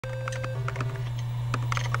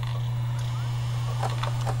Are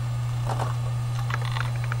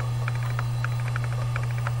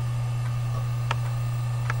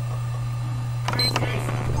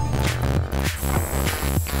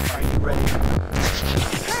you ready?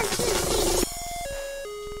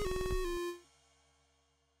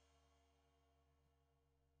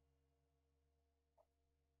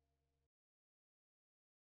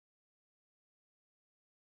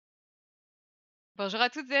 Bonjour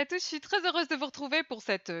à toutes et à tous, je suis très heureuse de vous retrouver pour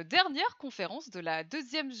cette dernière conférence de la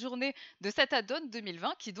deuxième journée de cette ADDON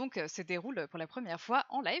 2020 qui donc se déroule pour la première fois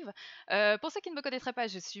en live. Pour ceux qui ne me connaîtraient pas,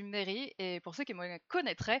 je suis Mary et pour ceux qui me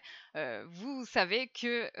connaîtraient, vous savez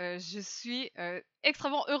que je suis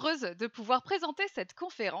extrêmement heureuse de pouvoir présenter cette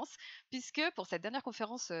conférence puisque pour cette dernière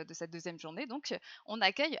conférence de cette deuxième journée, donc on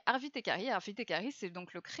accueille Arvi Teikari. Arvi Teikari, c'est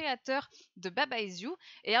donc le créateur de Baba Is You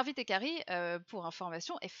et Arvi Teikari, pour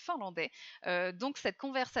information, est finlandais. Donc cette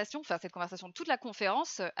conversation, toute la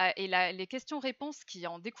conférence et les questions-réponses qui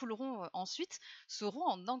en découleront ensuite seront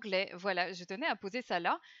en anglais. Voilà, je tenais à poser ça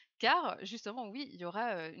là, car justement, oui, il y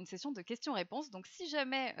aura une session de questions-réponses. Donc si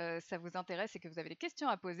jamais ça vous intéresse et que vous avez des questions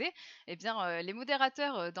à poser, eh bien les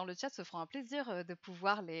modérateurs dans le chat se feront un plaisir de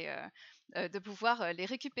pouvoir les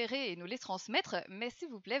récupérer et nous les transmettre. Mais s'il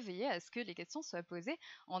vous plaît, veillez à ce que les questions soient posées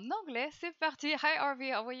en anglais. C'est parti. Hi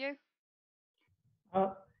Arvi, how are you?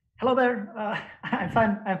 Hello there. I'm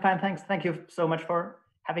fine. I'm fine. Thanks. Thank you so much for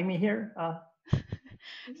having me here.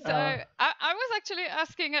 So I was actually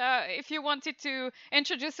asking if you wanted to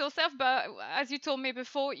introduce yourself, but as you told me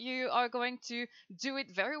before, you are going to do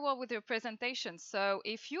it very well with your presentation. So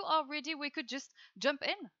if you are ready, we could just jump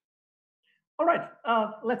in. All right.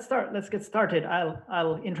 Let's start. Let's get started.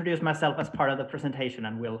 I'll introduce myself as part of the presentation,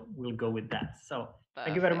 and we'll go with that. So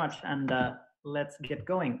thank you very much, and let's get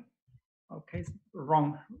going. Okay,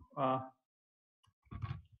 wrong.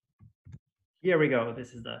 Here we go.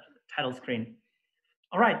 This is the title screen.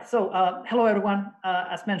 All right, so hello everyone.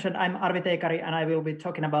 As mentioned, I'm Arvi Teikari, and I will be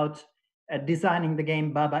talking about designing the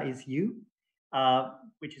game Baba Is You,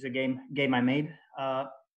 which is a game I made.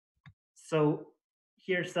 So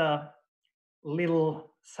here's a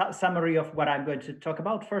little summary of what I'm going to talk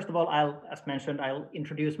about. First of all, as mentioned, I'll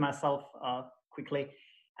introduce myself quickly,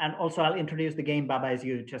 and also I'll introduce the game Baba Is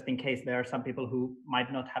You, just in case there are some people who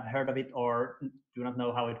might not have heard of it or do not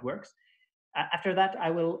know how it works. After that, I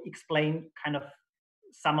will explain kind of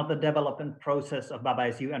some of the development process of Baba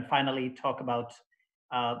Is You, and finally talk about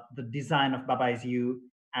the design of Baba Is You,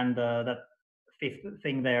 and the fifth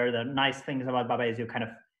thing there, the nice things about Baba Is You, kind of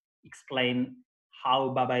explain how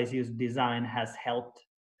Baba Is You's design has helped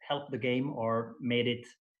the game or made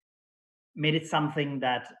it something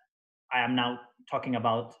that I am now talking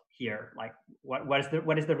about here. Like what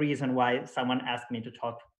is the reason why someone asked me to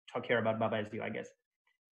talk here about Baba Is You, I guess.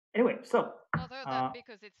 Anyway, so although that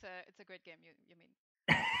because it's a great game, you mean.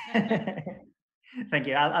 Thank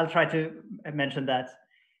you. I'll try to mention that.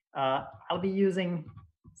 I'll be using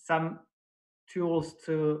some tools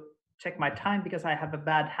to check my time because I have a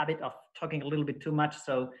bad habit of talking a little bit too much.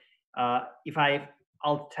 So if I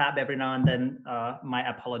alt tab every now and then, my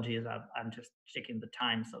apologies. I'm just checking the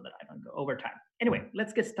time so that I don't go over time. Anyway,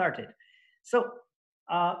 let's get started. So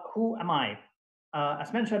who am I?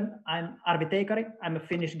 As mentioned, I'm Arvi Teikari. I'm a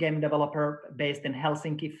Finnish game developer based in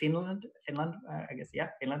Helsinki, Finland. I guess, yeah,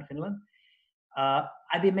 Finland.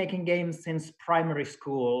 I've been making games since primary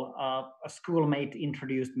school. A schoolmate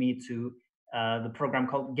introduced me to the program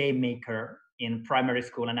called Game Maker in primary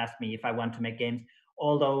school and asked me if I want to make games.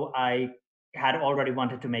 Although I had already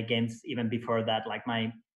wanted to make games even before that. Like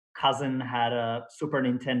my cousin had a Super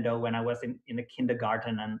Nintendo when I was in the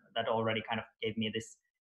kindergarten, and that already kind of gave me this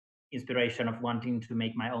inspiration of wanting to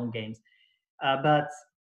make my own games. But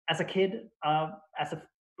as a kid, I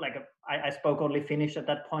spoke only Finnish at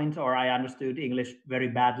that point, or I understood English very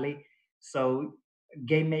badly. So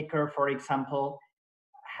Game Maker, for example,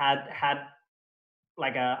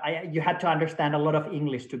 you had to understand a lot of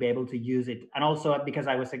English to be able to use it. And also because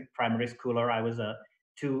I was a primary schooler, I was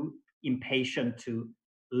too impatient to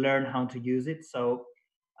learn how to use it. So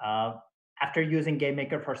after using Game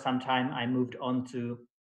Maker for some time, I moved on to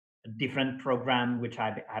a different program which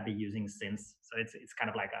I've been using since. So it's kind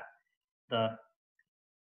of like the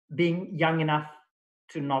being young enough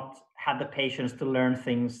to not have the patience to learn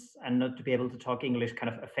things and not to be able to talk English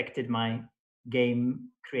kind of affected my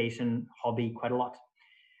game creation hobby quite a lot.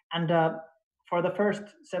 And for the first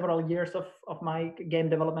several years of my game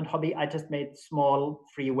development hobby, I just made small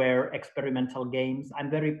freeware experimental games.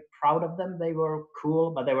 I'm very proud of them. They were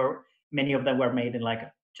cool, but many of them were made in like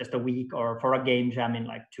just a week, or for a game jam in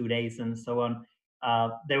like 2 days and so on.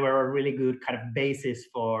 They were a really good kind of basis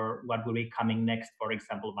for what will be coming next. For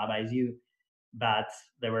example, Baba Is You. but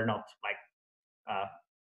they were not like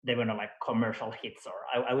commercial hits,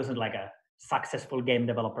 or I wasn't like a successful game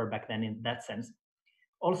developer back then in that sense.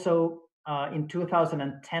 Also, in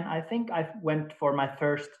 2010, I think I went for my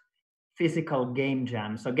first physical game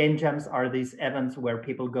jam. So game jams are these events where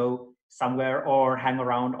people go somewhere or hang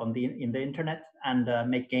around in the internet and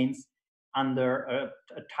make games under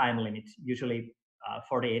a time limit, usually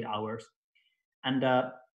 48 hours. And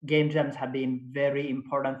game jams have been very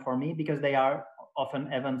important for me because they are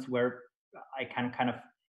often events where I can kind of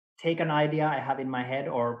take an idea I have in my head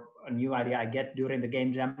or a new idea I get during the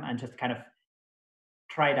game jam and just kind of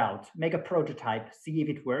try it out, make a prototype, see if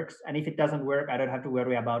it works. And if it doesn't work, I don't have to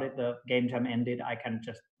worry about it. The game jam ended. I can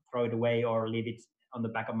just throw it away or leave it on the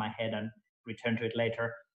back of my head and return to it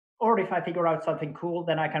later. Or if I figure out something cool,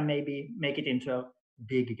 then I can maybe make it into a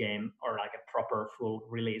big game or like a proper full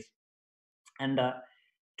release. And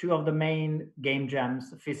two of the main game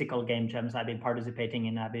jams, physical game jams I've been participating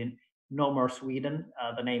in have been No More Sweden.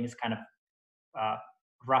 The name is kind of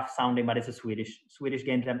rough sounding, but it's a Swedish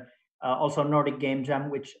game jam. Also Nordic Game Jam,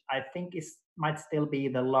 which I think might still be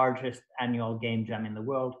the largest annual game jam in the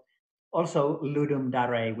world. Also Ludum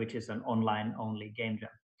Dare, which is an online-only game jam.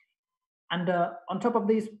 And on top of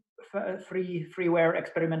these freeware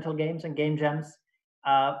experimental games and game jams,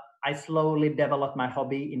 I slowly developed my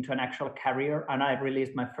hobby into an actual career, and I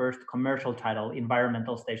released my first commercial title,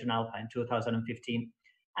 Environmental Station Alpha, in 2015,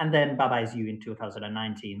 and then Baba Is You in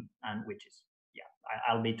 2019, and which is, yeah,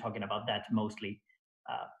 I'll be talking about that mostly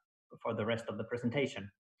for the rest of the presentation.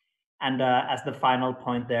 And as the final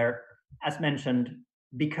point there, as mentioned,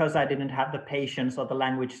 because I didn't have the patience or the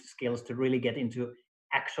language skills to really get into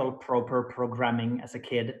actual proper programming as a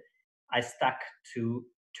kid, I stuck to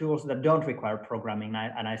tools that don't require programming,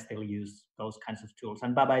 and I still use those kinds of tools.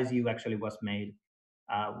 And Baba Is You actually was made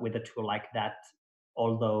with a tool like that,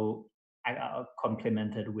 although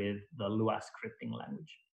complemented with the Lua scripting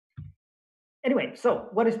language. Anyway, so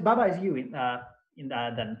what is Baba Is You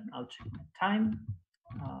then I'll check my time.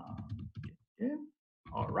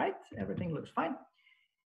 All right, everything looks fine.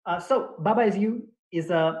 So Baba Is You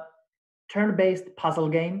is a turn-based puzzle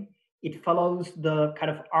game. It follows the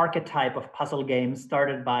kind of archetype of puzzle games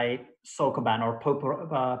started by Sokoban or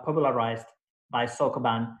popularized by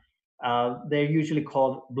Sokoban. They're usually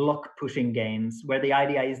called block pushing games, where the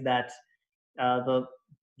idea is that the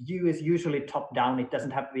view is usually top-down. It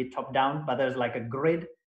doesn't have to be top-down, but there's like a grid.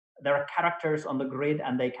 There are characters on the grid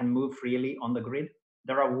and they can move freely on the grid.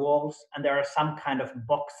 There are walls and there are some kind of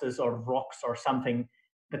boxes or rocks or something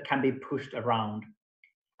that can be pushed around.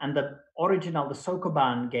 And the original, the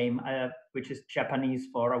Sokoban game, which is Japanese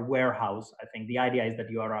for a warehouse, I think the idea is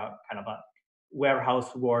that you are a kind of a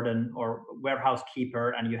warehouse warden or warehouse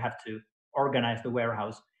keeper and you have to organize the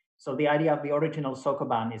warehouse. So the idea of the original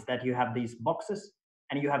Sokoban is that you have these boxes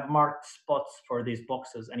and you have marked spots for these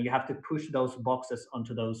boxes and you have to push those boxes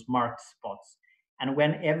onto those marked spots. And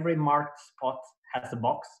when every marked spot has a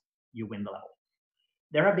box, you win the level.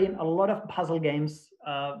 There have been a lot of puzzle games,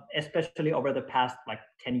 especially over the past like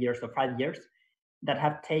 10 years or 5 years, that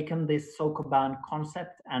have taken this Sokoban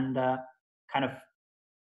concept and kind of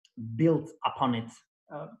built upon it,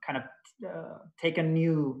 taken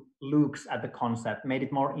new looks at the concept, made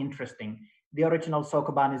it more interesting. The original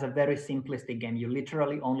Sokoban is a very simplistic game. You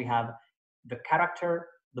literally only have the character,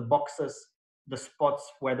 the boxes, the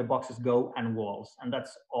spots where the boxes go, and walls, and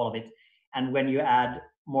that's all of it. And when you add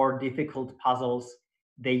more difficult puzzles,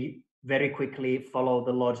 they very quickly follow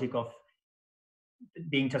the logic of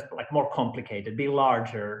being just like more complicated, be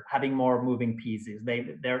larger, having more moving pieces.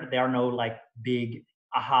 There are no like big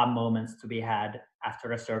aha moments to be had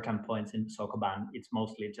after a certain point in Sokoban. It's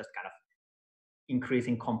mostly just kind of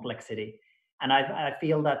increasing complexity. And I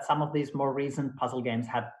feel that some of these more recent puzzle games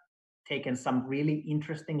have taken some really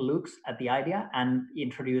interesting looks at the idea and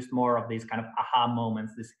introduced more of these kind of aha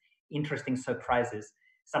moments, these interesting surprises.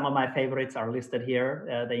 Some of my favorites are listed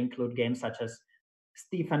here. They include games such as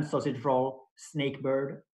Stephen's Sausage Roll,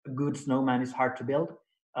 Snakebird, A Good Snowman is Hard to Build.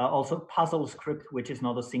 Also Puzzle Script, which is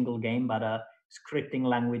not a single game, but a scripting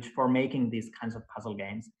language for making these kinds of puzzle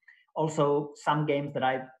games. Also, some games that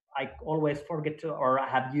I always forget to, or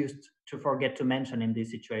have used to forget to mention in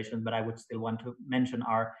these situations, but I would still want to mention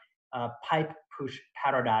are Pipe Push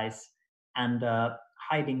Paradise and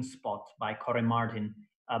Hiding Spot by Corey Martin.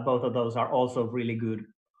 Both of those are also really good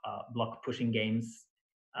block pushing games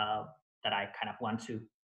that I kind of want to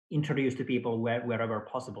introduce to people wherever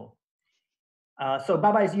possible. So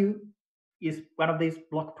Baba Is You is one of these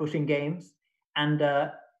block pushing games, and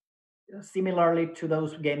similarly to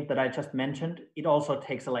those games that I just mentioned, it also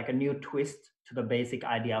takes like a new twist to the basic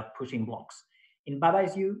idea of pushing blocks. In Baba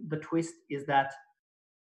is You, the twist is that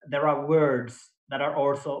there are words that are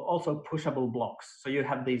also pushable blocks. So you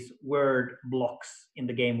have these word blocks in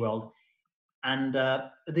the game world, and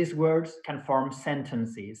these words can form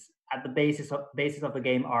sentences. At the basis of the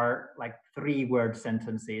game are like 3-word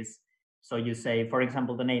sentences. So you say, for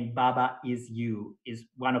example, the name Baba is You is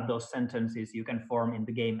one of those sentences you can form in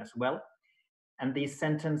the game as well. And these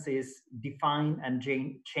sentences define and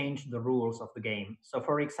change the rules of the game. So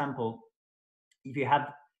for example, if you have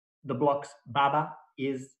the blocks Baba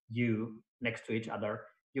is You next to each other,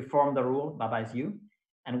 you form the rule Baba is You.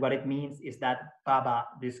 And what it means is that Baba,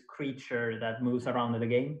 this creature that moves around in the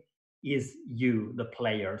game, is you, the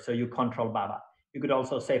player. So you control Baba. You could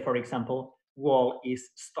also say, for example, wall is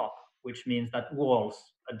stop, which means that walls,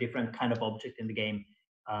 a different kind of object in the game,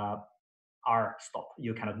 are stop.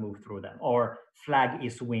 You cannot move through them. Or flag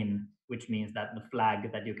is win, which means that the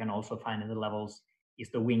flag that you can also find in the levels is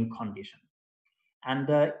the win condition. And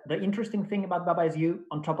the interesting thing about Baba is You,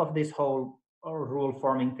 on top of this whole rule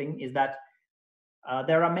forming thing, is that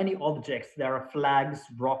there are many objects. There are flags,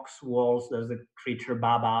 rocks, walls. There's a creature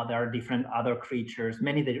Baba. There are different other creatures,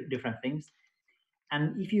 many different things.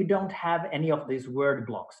 And if you don't have any of these word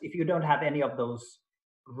blocks, if you don't have any of those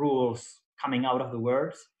rules coming out of the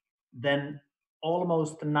words, then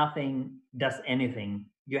almost nothing does anything.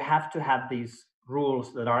 You have to have these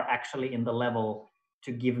rules that are actually in the level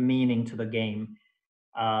to give meaning to the game.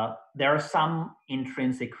 There are some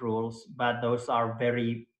intrinsic rules, but those are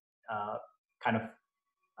very kind of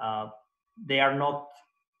they are not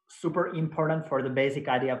super important for the basic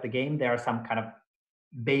idea of the game. There are some kind of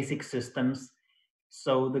basic systems.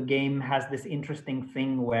 So the game has this interesting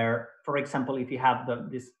thing where, for example, if you have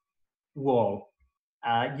this wall,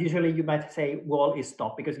 usually you might say wall is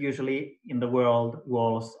stop, because usually in the world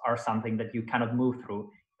walls are something that you cannot move through.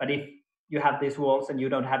 But if you have these walls and you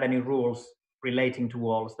don't have any rules relating to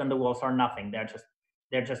walls, then the walls are nothing.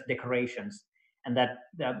 They're just decorations. And that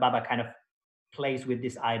Baba kind of plays with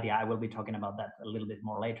this idea. I will be talking about that a little bit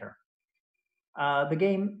more later. The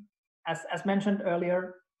game, as mentioned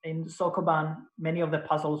earlier, in Sokoban, many of the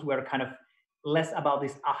puzzles were kind of less about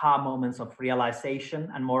these aha moments of realization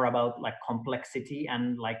and more about like complexity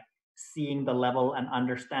and like seeing the level and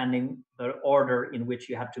understanding the order in which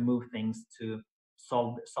you have to move things to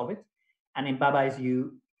solve it. And in Baba is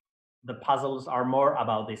You, the puzzles are more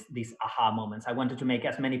about these aha moments. I wanted to make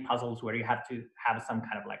as many puzzles where you have to have some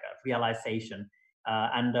kind of like a realization.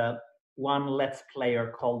 One Let's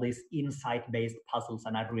Player called these insight-based puzzles,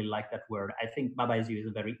 and I really like that word. I think Baba is You is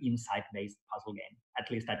a very insight-based puzzle game.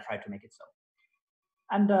 At least I try to make it so.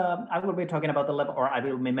 And I will be talking about the level, or I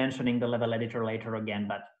will be mentioning the level editor later again,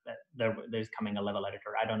 but there's coming a level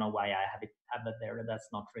editor. I don't know why I have that there. That's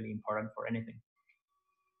not really important for anything.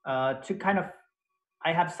 To kind of,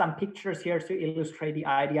 I have some pictures here to illustrate the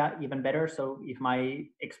idea even better. So if my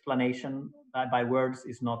explanation by words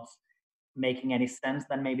is not making any sense,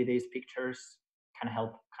 then maybe these pictures can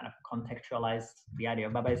help kind of contextualize the idea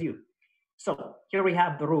of Baba is You. So here we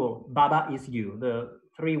have the rule, Baba is You, the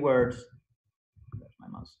 3 words, there's my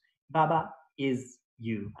mouse, Baba is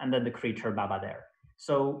You, and then the creature Baba there.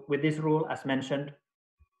 So with this rule, as mentioned,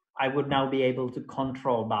 I would now be able to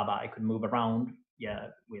control Baba. I could move around,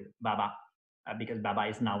 with Baba, because Baba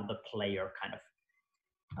is now the player, kind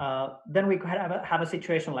of. Then we could have a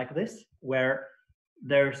situation like this, where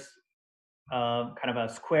there's kind of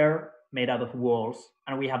a square made out of walls,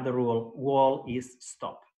 and we have the rule wall is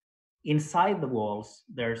stop. Inside the walls,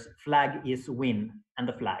 there's flag is win and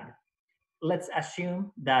the flag. Let's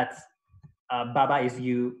assume that Baba is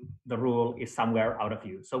You, the rule is somewhere out of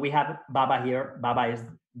view. So we have Baba here. Baba is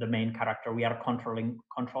the main character. We are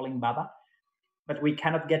controlling Baba, but we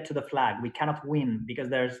cannot get to the flag. We cannot win because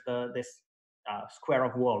there's this square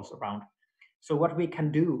of walls around. So what we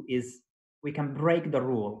can do is we can break the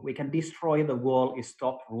rule. We can destroy the wall is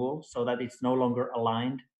stop rule so that it's no longer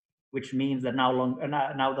aligned, which means that now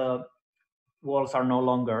the walls are no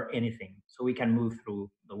longer anything. So we can move through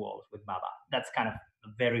the walls with Baba. That's kind of a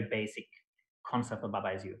very basic concept of Baba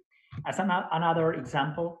is You. As another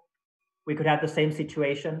example, we could have the same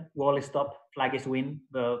situation. Wall is stop, flag is win.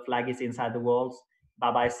 The flag is inside the walls.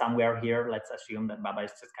 Baba is somewhere here. Let's assume that Baba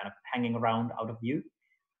is just kind of hanging around out of view.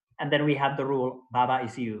 And then we have the rule, Baba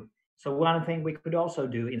is You. So one thing we could also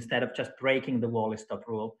do, instead of just breaking the wall is stop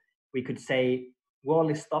rule, we could say wall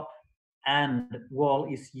is stop and wall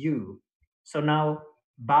is you. So now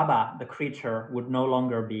Baba, the creature, would no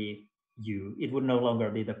longer be you. It would no longer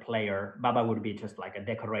be the player. Baba would be just like a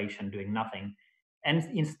decoration doing nothing. And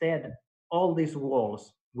instead, all these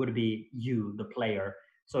walls would be you, the player.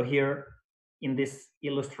 So here in this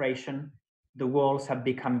illustration, the walls have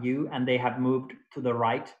become U and they have moved to the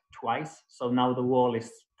right twice. So now the wall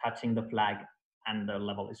is touching the flag and the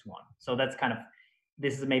level is 1. So that's kind of,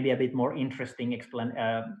 this is maybe a bit more interesting kind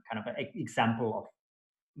of an example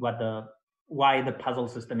of why the puzzle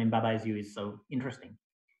system in Baba is U is so interesting.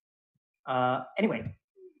 Anyway,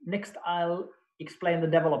 next I'll explain the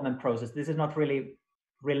development process. This is not really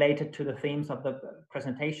related to the themes of the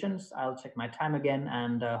presentations. I'll check my time again,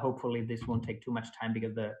 and hopefully this won't take too much time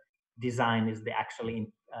because the design is the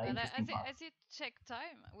actually interesting part. As you check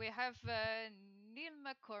time, we have Neil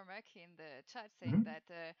McCormack in the chat saying that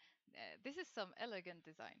this is some elegant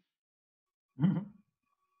design.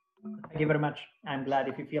 Thank you very much. I'm glad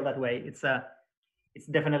if you feel that way. It's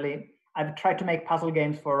definitely, I've tried to make puzzle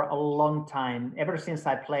games for a long time. Ever since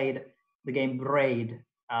I played the game Braid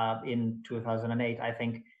in 2008, I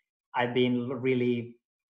think I've been really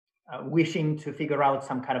wishing to figure out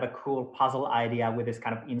some kind of a cool puzzle idea with this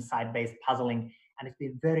kind of insight-based puzzling, and it's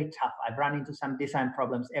been very tough. I've run into some design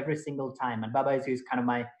problems every single time, and Baba is kind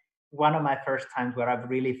of one of my first times where I've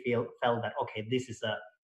really felt that, okay, this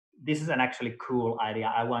is an actually cool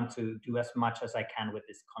idea. I want to do as much as I can with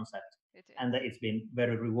this concept. And it's been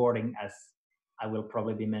very rewarding, as I will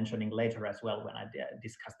probably be mentioning later as well when I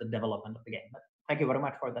discuss the development of the game. But thank you very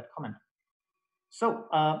much for that comment. So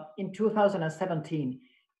in 2017,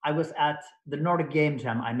 I was at the Nordic Game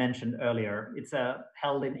Jam I mentioned earlier. It's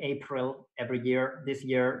held in April every year. This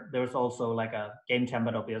year, there's also like a game jam,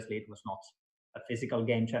 but obviously it was not a physical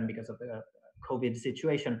game jam because of the COVID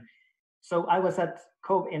situation. So I was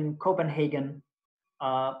in Copenhagen,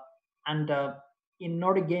 and in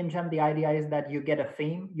Nordic Game Jam, the idea is that you get a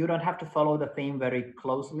theme. You don't have to follow the theme very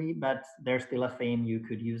closely, but there's still a theme you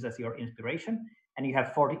could use as your inspiration, and you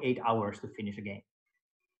have 48 hours to finish a game.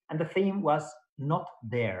 And the theme was not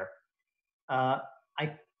there.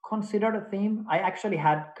 I considered a theme. I actually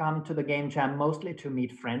had come to the Game Jam mostly to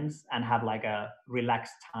meet friends and have like a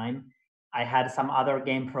relaxed time. I had some other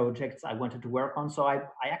game projects I wanted to work on, so I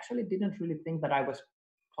actually didn't really think that I was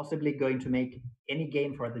possibly going to make any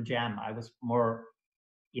game for the jam. I was more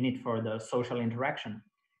in it for the social interaction,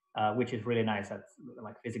 which is really nice at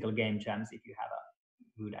like physical game jams if you have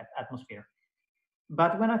a good atmosphere.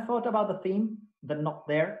 But when I thought about the theme, the not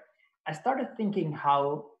there, I started thinking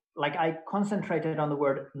how, like, I concentrated on the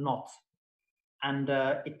word not, and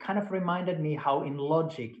it kind of reminded me how in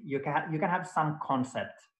logic you can have some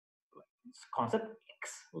concept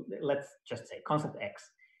X, let's just say concept X,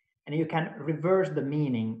 and you can reverse the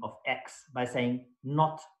meaning of X by saying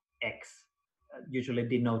not X, usually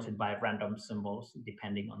denoted by random symbols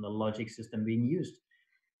depending on the logic system being used.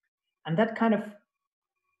 And that kind of,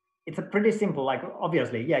 it's a pretty simple, like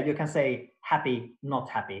obviously, yeah, you can say happy, not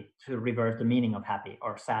happy to reverse the meaning of happy,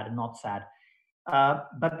 or sad, not sad.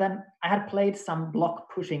 But then I had played some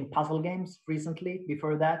block pushing puzzle games recently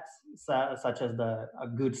before that, such as A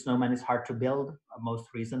Good Snowman is Hard to Build, most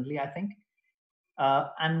recently, I think.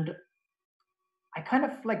 And I kind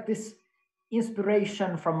of like this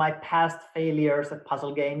inspiration from my past failures at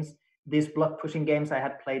puzzle games. These block pushing games I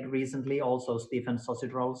had played recently, also Stephen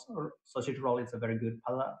Sausage Roll is a very good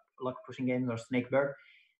block pushing game, or Snakebird.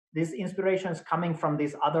 This inspiration is coming from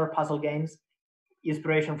these other puzzle games,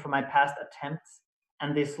 inspiration from my past attempts,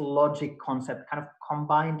 and this logic concept kind of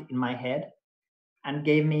combined in my head and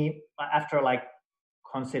gave me, after like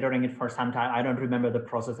considering it for some time, I don't remember the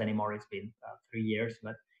process anymore, it's been 3 years,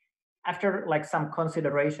 but after like some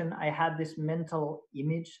consideration, I had this mental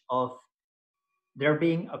image of there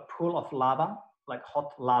being a pool of lava, like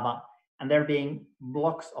hot lava, and there being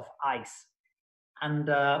blocks of ice, and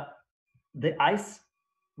the ice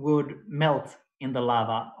would melt in the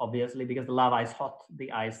lava, obviously, because the lava is hot,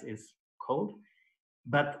 the ice is cold.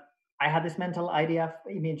 But I had this mental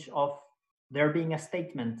image of there being a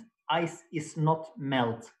statement, ice is not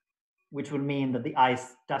melt, which would mean that the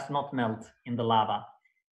ice does not melt in the lava.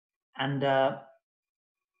 And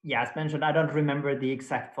yeah, as mentioned, I don't remember the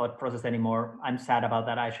exact thought process anymore. I'm sad about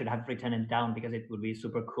that. I should have written it down because it would be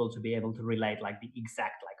super cool to be able to relate like the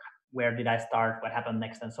exact, like where did I start, what happened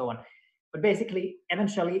next, and so on. But basically,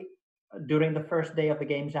 eventually, during the first day of the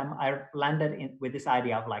game jam, I landed with this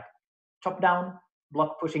idea of like top-down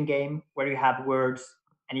block pushing game where you have words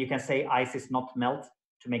and you can say ice is not melt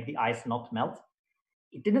to make the ice not melt.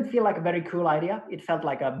 It didn't feel like a very cool idea. It felt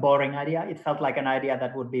like a boring idea. It felt like an idea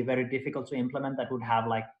that would be very difficult to implement, that would have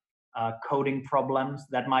like coding problems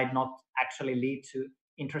that might not actually lead to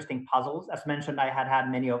interesting puzzles. As mentioned, I had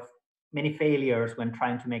many failures when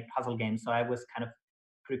trying to make puzzle games. So I was kind of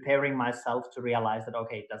preparing myself to realize that,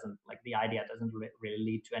 okay, it doesn't, like the idea doesn't really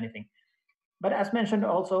lead to anything. But as mentioned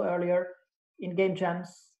also earlier, in game jams,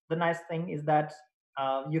 the nice thing is that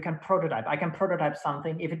you can prototype. I can prototype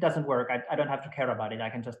something. If it doesn't work, I don't have to care about it. I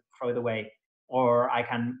can just throw it away, or I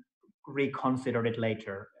can reconsider it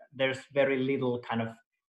later. There's very little kind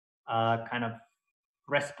of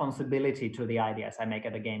responsibility to the ideas I make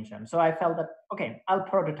at a game jam. So I felt that, okay, I'll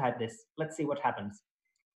prototype this. Let's see what happens.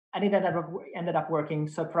 And it ended up working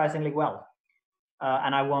surprisingly well.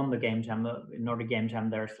 And I won the game jam. In Nordic Game Jam,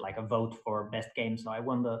 there's like a vote for best game. So I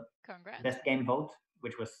won the Congrats. best game vote,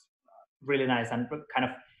 which was really nice, and kind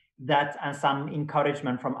of that and some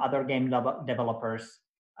encouragement from other game developers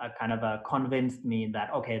convinced me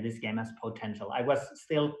that, okay, this game has potential. I was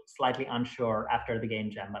still slightly unsure after the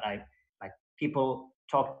game jam, but I like people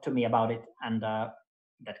talked to me about it, and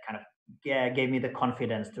that kind of gave me the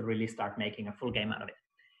confidence to really start making a full game out of it.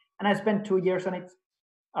 And I spent 2 years on it.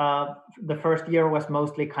 The first year was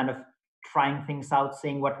mostly kind of trying things out,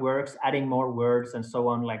 seeing what works, adding more words and so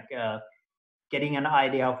on, like getting an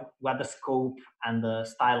idea of what the scope and the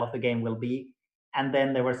style of the game will be. And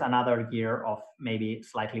then there was another year of maybe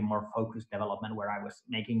slightly more focused development where I was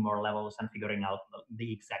making more levels and figuring out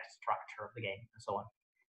the exact structure of the game and so on.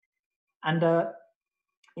 And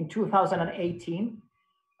in 2018,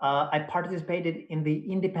 I participated in the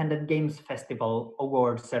Independent Games Festival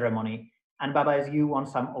Awards ceremony, and Baba Is You won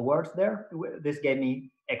some awards there. This gave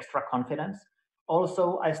me extra confidence.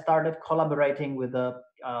 Also, I started collaborating with the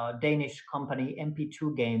Danish company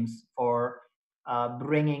MP2 Games for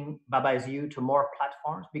bringing Baba Is You to more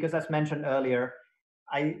platforms. Because as mentioned earlier,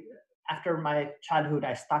 after my childhood,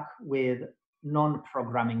 I stuck with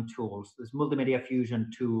non-programming tools. This Multimedia Fusion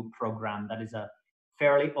 2 program that is a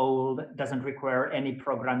fairly old, doesn't require any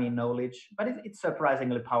programming knowledge, but it's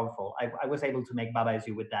surprisingly powerful. I was able to make Baba Is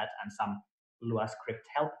You with that and some Lua script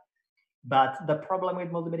help. But the problem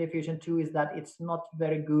with Multimedia Fusion 2 is that it's not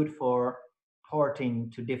very good for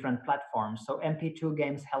porting to different platforms. So MP2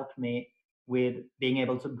 Games helped me with being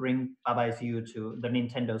able to bring Baba Is You to the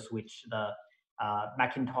Nintendo Switch, the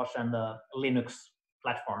Macintosh, and the Linux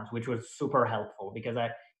platforms, which was super helpful because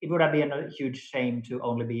it would have been a huge shame to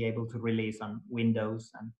only be able to release on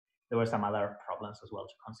Windows, and there were some other problems as well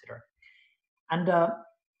to consider. And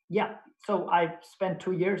yeah, so I spent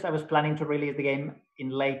 2 years. I was planning to release the game in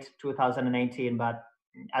late 2018, but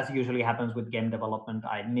as usually happens with game development,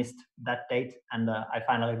 I missed that date, and I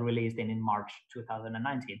finally released it in March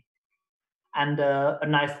 2019. And a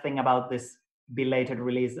nice thing about this belated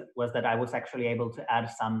release was that I was actually able to add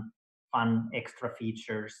some fun extra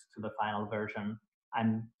features to the final version.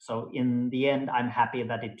 And so in the end, I'm happy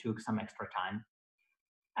that it took some extra time.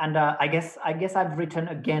 And I guess I've written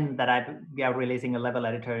again that we are releasing a level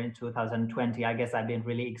editor in 2020. I guess I've been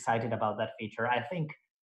really excited about that feature. I think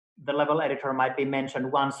the level editor might be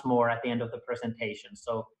mentioned once more at the end of the presentation.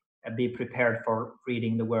 So be prepared for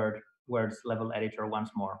reading the words level editor once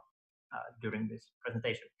more during this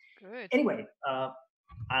presentation. Good. Anyway,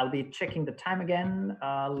 I'll be checking the time again.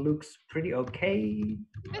 Looks pretty okay.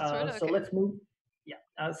 It's really so okay. let's move.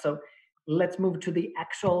 Yeah. So let's move to the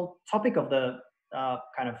actual topic of the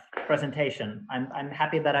kind of presentation. I'm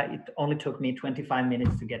happy that it only took me 25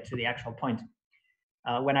 minutes to get to the actual point.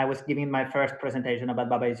 When I was giving my first presentation about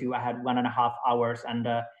Baba Is You, I had 1.5 hours, and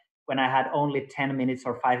when I had only 10 minutes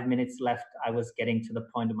or 5 minutes left, I was getting to the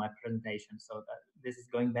point of my presentation. So this is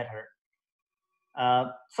going better.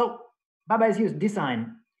 So Baba Is You's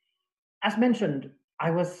design, as mentioned,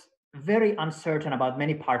 I was very uncertain about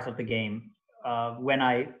many parts of the game when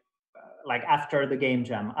like after the game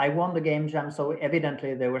jam. I won the game jam, so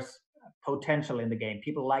evidently there was potential in the game.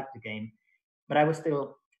 People liked the game, but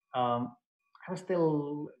um, I was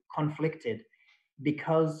still conflicted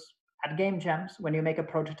because at game jams, when you make a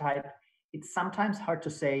prototype, it's sometimes hard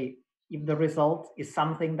to say if the result is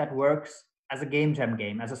something that works as a game jam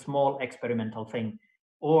game, as a small experimental thing,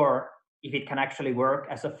 or if it can actually work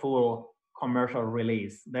as a full commercial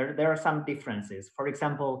release. There are some differences. For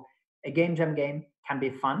example, a game jam game can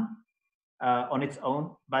be fun on its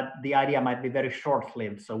own, but the idea might be very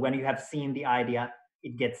short-lived. So when you have seen the idea,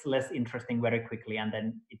 it gets less interesting very quickly, and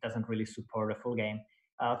then it doesn't really support a full game.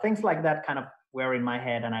 Things like that kind of were in my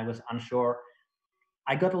head, and I was unsure.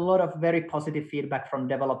 I got a lot of very positive feedback from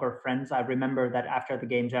developer friends. I remember that after the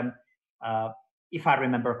game jam, uh, if I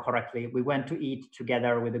remember correctly, we went to eat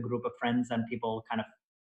together with a group of friends, and people kind of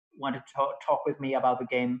wanted to talk with me about the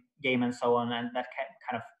game and so on, and that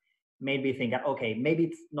kind of made me think that, okay, maybe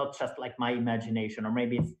it's not just like my imagination, or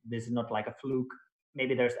maybe this is not like a fluke.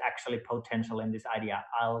 Maybe there's actually potential in this idea.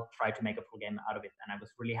 I'll try to make a full game out of it, and I was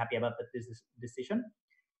really happy about this decision.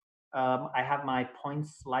 I have my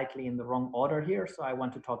points slightly in the wrong order here, so I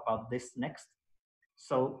want to talk about this next.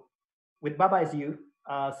 So with Baba Is You,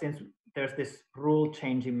 since there's this rule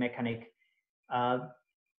changing mechanic,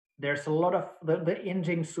 there's a lot of the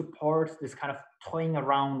engine supports this kind of toying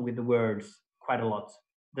around with the words quite a lot.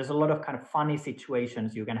 There's a lot of kind of funny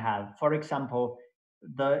situations you can have. For example,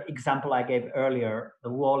 the example I gave earlier, the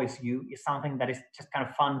wall is you, is something that is just kind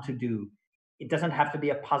of fun to do. It doesn't have to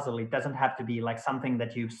be a puzzle. It doesn't have to be like something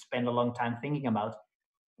that you've spent a long time thinking about.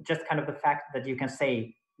 Just kind of the fact that you can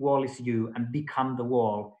say wall is you and become the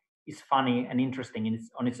wall is funny and interesting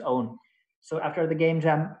on its own. So after the game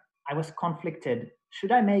jam, I was conflicted.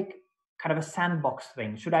 Should I make kind of a sandbox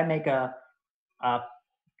thing? Should I make a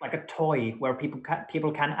like a toy where people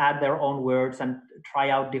can add their own words and try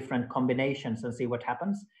out different combinations and see what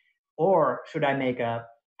happens? Or should I make a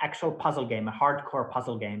actual puzzle game, a hardcore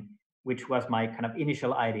puzzle game, which was my kind of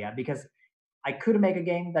initial idea? Because I could make a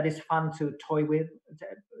game that is fun to toy with,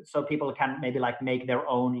 so people can maybe like make their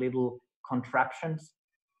own little contraptions,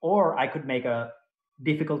 or I could make a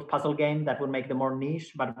difficult puzzle game that would make them more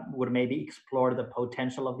niche, but would maybe explore the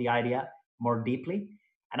potential of the idea more deeply.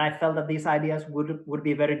 And I felt that these ideas would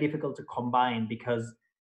be very difficult to combine because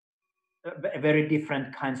very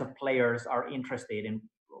different kinds of players are interested in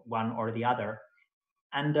one or the other.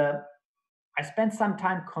 And I spent some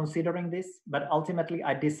time considering this, but ultimately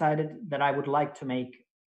I decided that I would like to make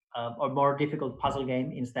a more difficult puzzle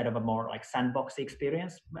game instead of a more like sandbox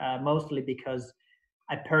experience, mostly because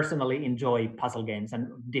I personally enjoy puzzle games and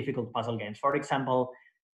difficult puzzle games. For example,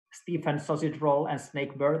 Stephen Sausage Roll and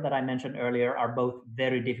Snake Bird that I mentioned earlier are both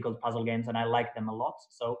very difficult puzzle games, and I like them a lot.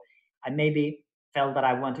 So I maybe felt that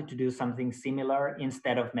I wanted to do something similar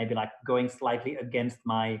instead of maybe like going slightly against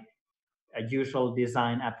my usual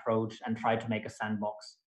design approach and try to make a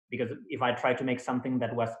sandbox. Because if I try to make something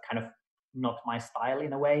that was kind of not my style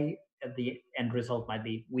in a way, the end result might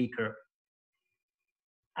be weaker.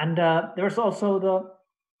 And there's also the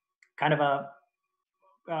kind of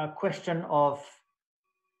a question of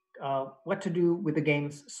what to do with the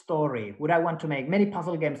game's story. Would I want to make many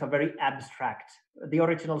puzzle games are very abstract. The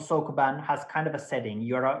original Sokoban has kind of a setting.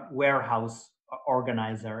 You're a warehouse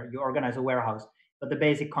organizer. You organize a warehouse, but the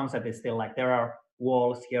basic concept is still like there are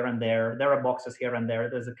walls here and there are boxes here and there.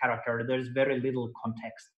 There's a character. There's very little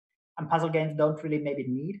context. And puzzle games don't really maybe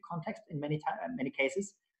need context in many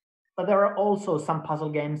cases. But there are also some puzzle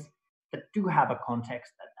games that do have a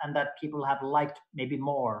context and that people have liked maybe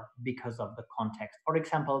more because of the context. For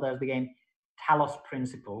example, there's the game Talos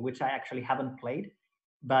Principle, which I actually haven't played,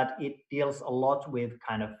 but it deals a lot with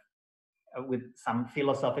kind of with some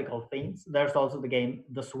philosophical themes. There's also the game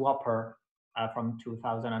The Swapper from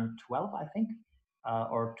 2012, I think,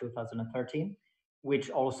 or 2013, which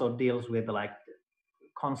also deals with like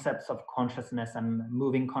concepts of consciousness and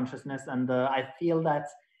moving consciousness. And I feel that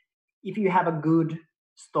if you have a good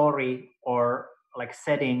story or like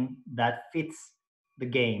setting that fits the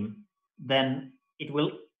game, then it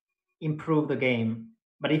will improve the game.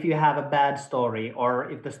 But if you have a bad story,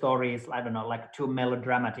 or if the story is, I don't know, like too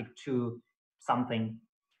melodramatic, too something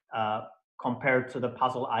compared to the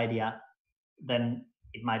puzzle idea, then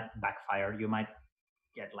it might backfire. You might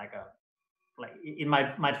get like it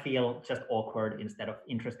might feel just awkward instead of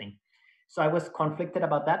interesting. So I was conflicted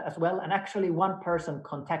about that as well. And actually, one person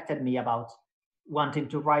contacted me about wanting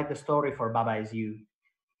to write the story for Baba Is You.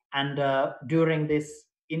 And during this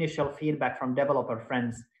initial feedback from developer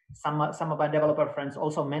friends, some of my developer friends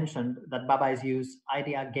also mentioned that Baba Is You's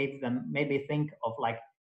idea made me think of like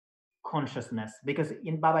consciousness. Because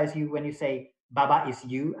in Baba Is You, when you say Baba is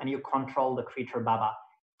you and you control the creature Baba,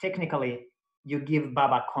 technically you give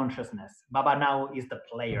Baba consciousness. Baba now is the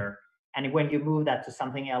player. And when you move that to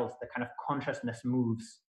something else, the kind of consciousness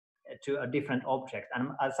moves to a different object.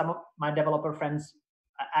 And some of my developer friends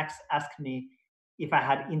asked me if I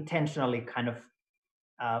had intentionally kind of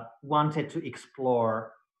wanted to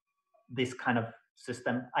explore this kind of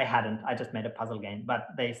system. I hadn't. I just made a puzzle game, but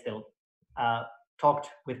they still talked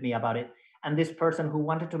with me about it. And this person who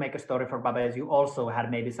wanted to make a story for Baba Is You also had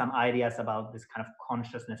maybe some ideas about this kind of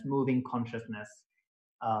consciousness, moving consciousness,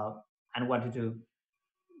 and wanted to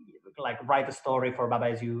like write a story for Baba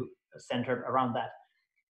Is You centered around that.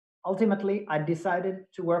 Ultimately, I decided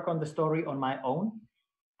to work on the story on my own,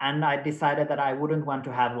 and I decided that I wouldn't want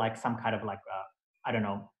to have like some kind of like I don't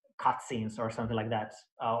know, cutscenes or something like that,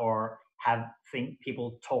 or have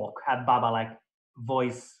people talk, have Baba like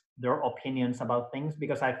voice their opinions about things,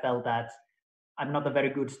 because I felt that I'm not a very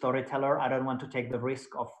good storyteller. I don't want to take the risk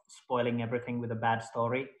of spoiling everything with a bad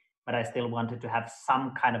story, but I still wanted to have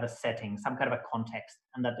some kind of a setting, some kind of a context,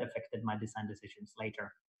 and that affected my design decisions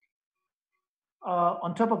later.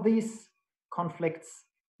 On top of these conflicts,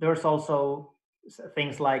 there's also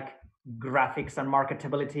things like graphics and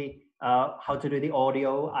marketability, how to do the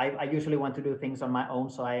audio. I usually want to do things on my own,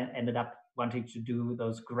 so I ended up wanting to do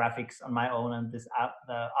those graphics on my own and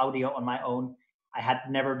the audio on my own. I had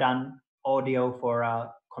never done audio for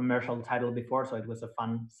a commercial title before, so it was a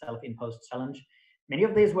fun self-imposed challenge. Many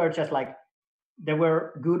of these were just like, there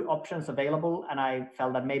were good options available, and I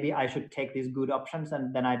felt that maybe I should take these good options,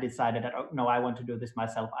 and then I decided that, oh, no, I want to do this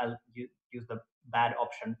myself. I'll use the bad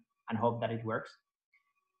option and hope that it works.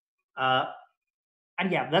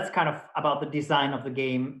 And yeah, that's kind of about the design of the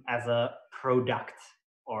game as a product,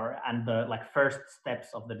 and the like first steps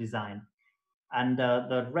of the design. And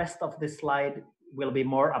the rest of this slide will be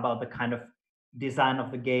more about the kind of design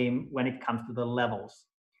of the game when it comes to the levels.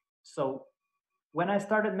 So when I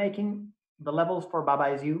started making the levels for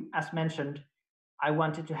Baba Is You, as mentioned, I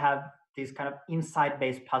wanted to have these kind of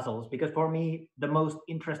insight-based puzzles, because for me, the most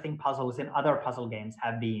interesting puzzles in other puzzle games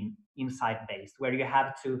have been insight-based, where you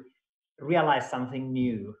have to realize something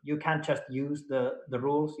new. You can't just use the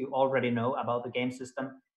rules you already know about the game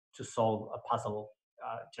system to solve a puzzle,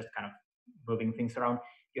 just kind of moving things around.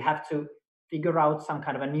 You have to figure out some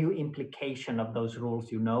kind of a new implication of those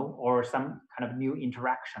rules, or some kind of new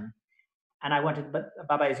interaction. And I wanted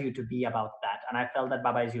Baba Is You to be about that. And I felt that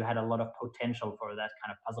Baba Is You had a lot of potential for that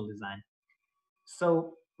kind of puzzle design.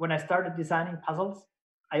 So when I started designing puzzles,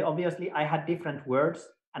 I had different words,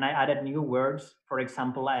 and I added new words. For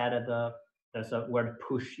example, I added there's a word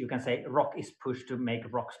push. You can say rock is pushed to make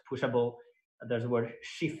rocks pushable. There's a word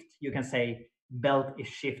shift. You can say belt is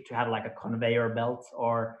shift to have like a conveyor belt,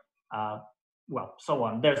 or so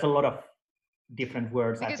on. There's a lot of different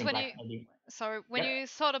words. Because I think when you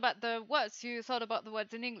thought about the words, you thought about the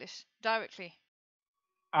words in English directly.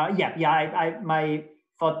 My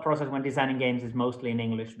thought process when designing games is mostly in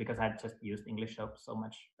English, because I just used English so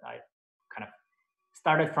much. I kind of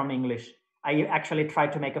started from English. I actually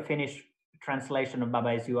tried to make a Finnish translation of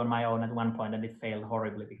Baba Is You on my own at one point, and it failed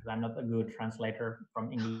horribly because I'm not a good translator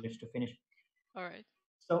from English to Finnish. All right.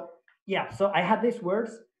 So I had these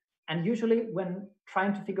words, and usually when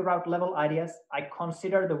trying to figure out level ideas, I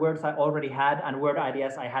consider the words I already had and word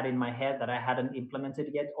ideas I had in my head that I hadn't implemented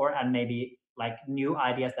yet, and maybe like new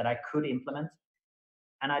ideas that I could implement.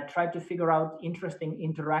 And I tried to figure out interesting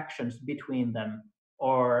interactions between them,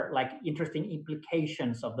 or like interesting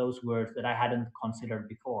implications of those words that I hadn't considered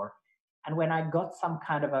before. And when I got some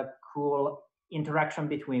kind of a cool interaction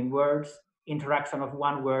between words, interaction of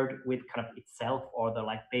one word with kind of itself, or the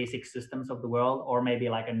like basic systems of the world, or maybe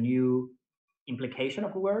like a new implication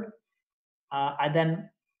of a word, I then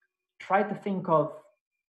tried to think of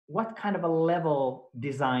what kind of a level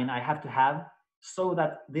design I have to have so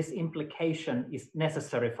that this implication is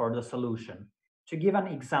necessary for the solution. To give an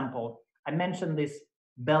example, I mentioned this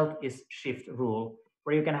belt is shift rule,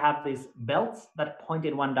 where you can have these belts that point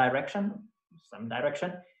in one direction, some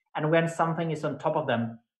direction, and when something is on top of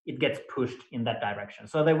them, it gets pushed in that direction.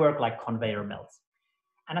 So they work like conveyor belts.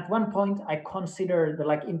 And at one point, I considered the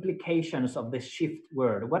like implications of this shift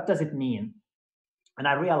word. What does it mean? And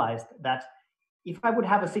I realized that if I would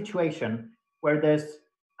have a situation where there's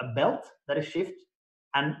a belt that is shift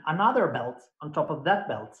and another belt on top of that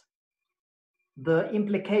belt, the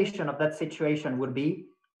implication of that situation would be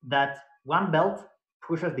that one belt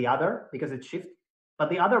pushes the other because it's shift, but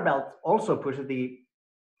the other belt also pushes the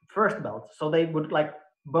first belt. So they would like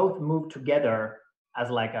both move together as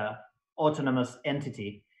like a autonomous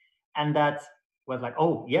entity. And that was like,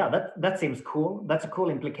 oh yeah, that seems cool. That's a cool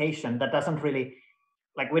implication. That doesn't really,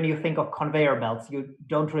 like when you think of conveyor belts, you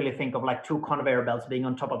don't really think of like two conveyor belts being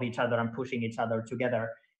on top of each other and pushing each other together.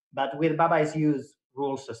 But with Baba Is You's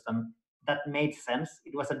rule system, that made sense.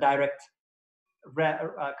 It was a direct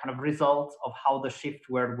kind of result of how the shift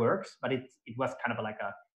word works, but it was kind of like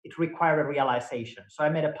it required a realization. So I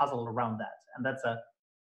made a puzzle around that. And that's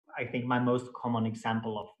I think my most common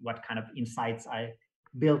example of what kind of insights I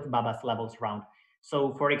built Baba's levels around.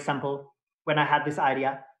 So for example, when I had this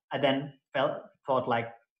idea, I then thought like,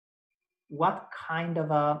 what kind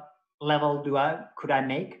of a level could I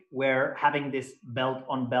make where having this belt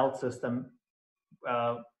on belt system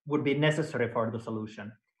would be necessary for the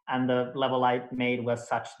solution? And the level I made was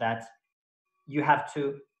such that you have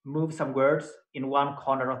to move some words in one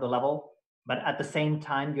corner of the level, but at the same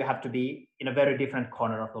time, you have to be in a very different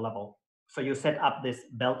corner of the level. So you set up this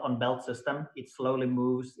belt on belt system. It slowly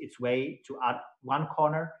moves its way to one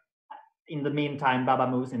corner. In the meantime, Baba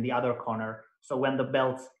moves in the other corner. So when the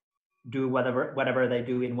belts do whatever they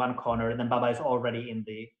do in one corner, then Baba is already in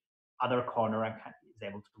the other corner and is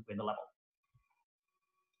able to win the level.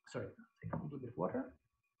 Sorry, take a little bit of water.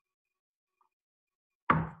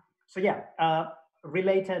 So yeah,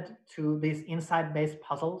 related to these insight-based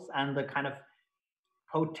puzzles and the kind of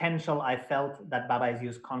potential I felt that Baba is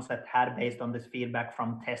Used concept had based on this feedback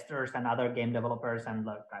from testers and other game developers, and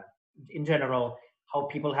in general, how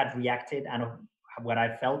people had reacted and what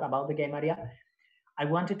I felt about the game idea. I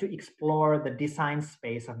wanted to explore the design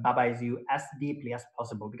space of Baba Is You as deeply as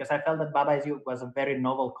possible, because I felt that Baba Is You was a very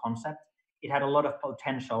novel concept. It had a lot of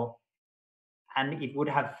potential, and it would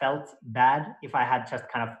have felt bad if I had just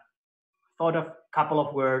kind of thought of a couple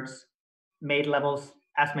of words, made levels,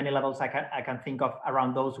 as many levels I can think of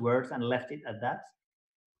around those words, and left it at that.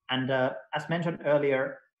 And as mentioned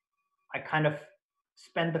earlier, I kind of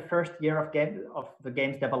spent the first year of the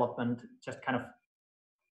game's development just kind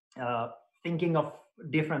of thinking of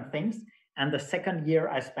different things, and the second year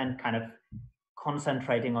I spent kind of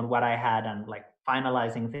concentrating on what I had and like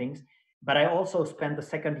finalizing things. But I also spent the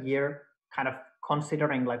second year kind of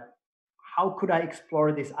considering like how could I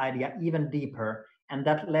explore this idea even deeper, and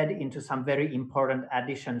that led into some very important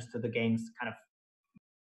additions to the game's kind of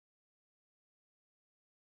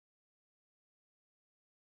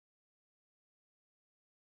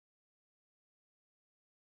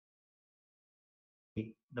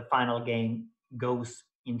the final game goes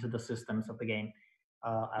into the systems of the game.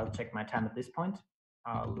 I'll check my time at this point.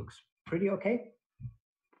 Looks pretty okay.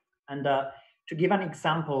 And to give an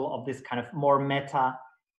example of this kind of more meta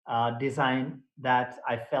design that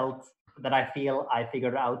I feel I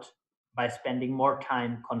figured out by spending more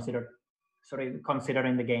time considering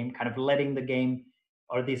the game, kind of letting the game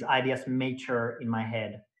or these ideas mature in my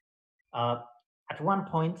head. At one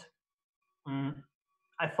point,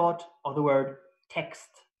 I thought of the word text,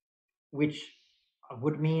 which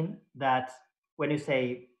would mean that when you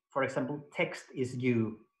say, for example, text is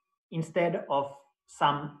you, instead of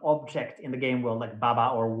some object in the game world like Baba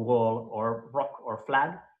or wall or rock or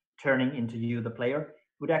flag turning into you, the player,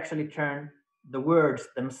 would actually turn the words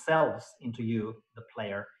themselves into you, the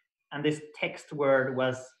player. And this text word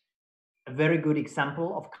was a very good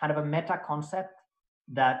example of kind of a meta concept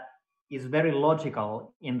that is very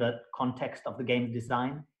logical in the context of the game's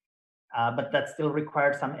design, but that still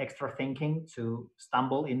required some extra thinking to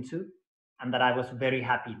stumble into, and that I was very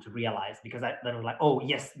happy to realize, because that was like, oh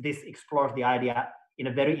yes, this explores the idea in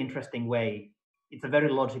a very interesting way. It's a very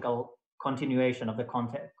logical continuation of the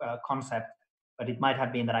concept, but it might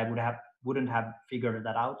have been that I wouldn't have figured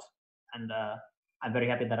that out, and I'm very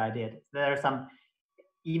happy that I did. There are some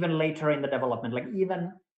even later in the development, like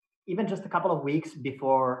even just a couple of weeks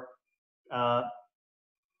before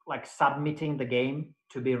like submitting the game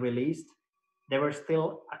to be released, there were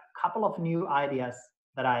still a couple of new ideas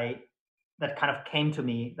that kind of came to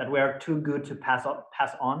me that were too good to pass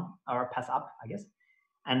on or pass up, I guess,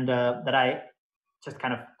 and that I just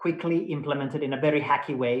kind of quickly implemented in a very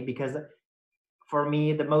hacky way, because for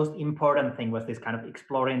me the most important thing was this kind of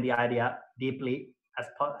exploring the idea deeply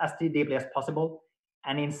as deeply as possible.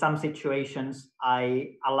 And in some situations,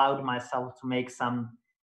 I allowed myself to make some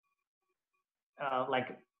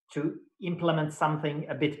like to implement something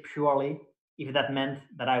a bit purely, if that meant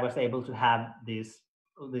that I was able to have this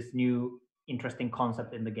new interesting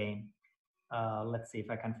concept in the game. Let's see if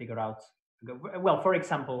I can figure out. Well, for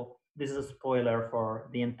example, this is a spoiler for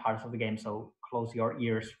the end parts of the game, so close your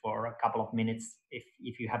ears for a couple of minutes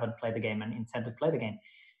if you haven't played the game and intend to play the game.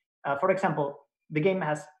 For example, the game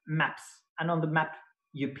has maps, and on the map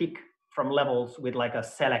you pick from levels with like a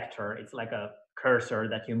selector. It's like a cursor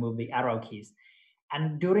that you move the arrow keys.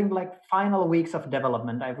 And during like final weeks of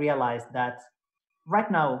development, I realized that right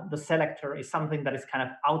now the selector is something that is kind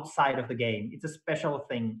of outside of the game. It's a special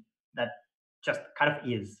thing that just kind of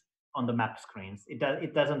is on the map screens.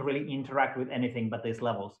 It doesn't really interact with anything but these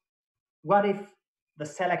levels. What if the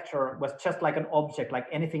selector was just like an object like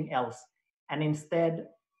anything else, and instead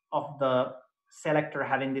of the selector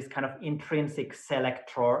having this kind of intrinsic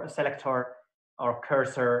selector or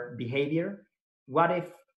cursor behavior, what if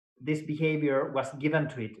this behavior was given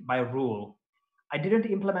to it by rule? I didn't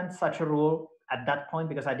implement such a rule at that point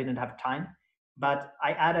because I didn't have time, but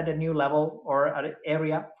I added a new level or an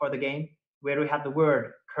area for the game where we have the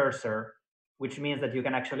word cursor, which means that you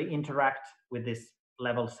can actually interact with this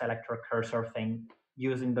level selector cursor thing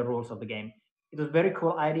using the rules of the game. It was a very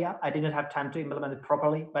cool idea. I didn't have time to implement it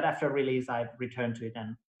properly, but after release, I returned to it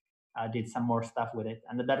and did some more stuff with it.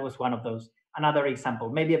 And that was one of those, another example,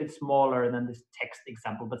 maybe a bit smaller than this text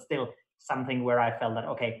example, but still something where I felt that,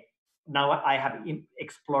 okay, now I have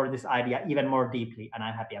explored this idea even more deeply, and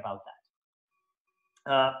I'm happy about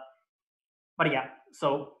that. But yeah,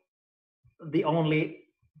 so the only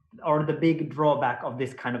or the big drawback of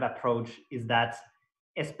this kind of approach is that,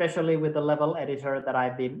 especially with the level editor that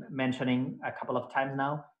I've been mentioning a couple of times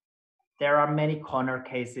now, there are many corner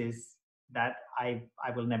cases that I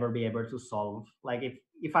will never be able to solve. Like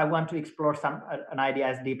if I want to explore an idea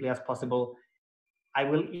as deeply as possible, I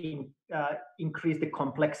will increase the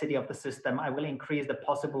complexity of the system. I will increase the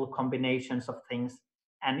possible combinations of things,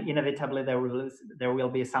 and inevitably there will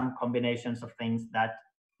be some combinations of things that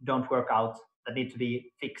don't work out, that need to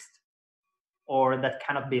be fixed, or that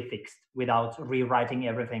cannot be fixed without rewriting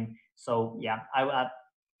everything. So yeah,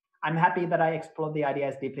 I'm happy that I explored the idea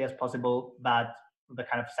as deeply as possible, but the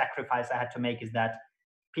kind of sacrifice I had to make is that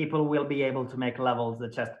people will be able to make levels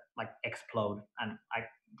that just like explode, and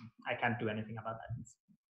I can't do anything about that.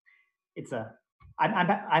 It's a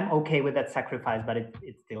I'm okay with that sacrifice, but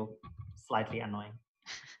it's still slightly annoying.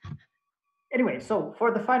 Anyway, so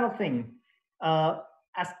for the final thing,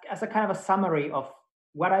 as a kind of a summary of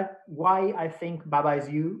why I think Baba Is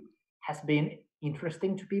You has been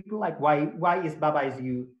interesting to people, like why is Baba Is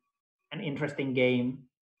You an interesting game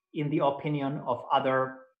in the opinion of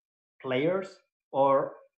other players,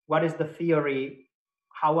 or what is the theory,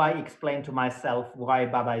 how I explain to myself why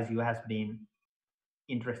Baba Is You has been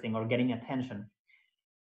interesting or getting attention.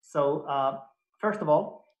 So first of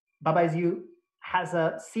all, Baba Is You has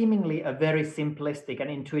seemingly a very simplistic and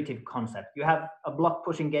intuitive concept. You have a block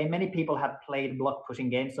pushing game. Many people have played block pushing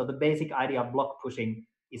games, so the basic idea of block pushing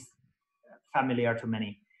is familiar to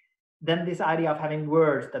many. Then this idea of having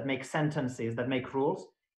words that make sentences, that make rules,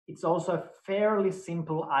 it's also a fairly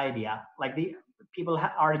simple idea. Like the people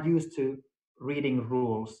are used to reading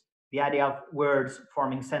rules. The idea of words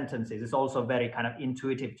forming sentences is also very kind of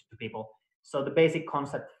intuitive to people. So the basic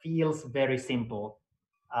concept feels very simple,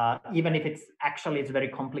 even if it's very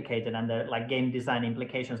complicated, and the like game design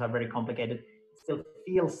implications are very complicated. It still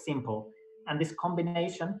feels simple, and this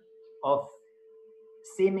combination of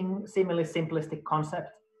seemingly simplistic concept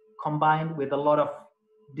combined with a lot of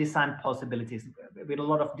design possibilities, with a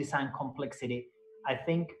lot of design complexity, I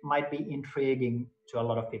think might be intriguing to a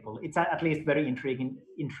lot of people. It's at least very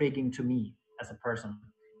intriguing to me as a person,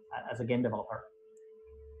 as a game developer.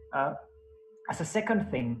 As a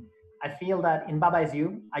second thing, I feel that in Baba Is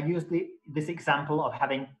You, I use this example of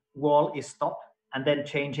having wall is stop and then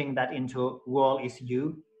changing that into wall is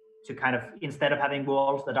you, to kind of, instead of having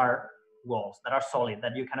walls that are solid,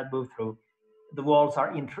 that you cannot move through, the walls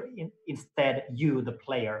are instead you, the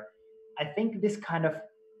player. I think this kind of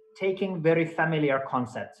taking very familiar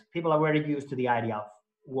concepts, people are very used to the idea of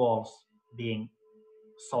walls being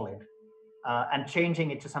solid, and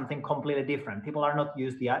changing it to something completely different. People are not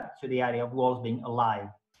used to the idea of walls being alive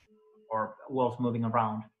or walls moving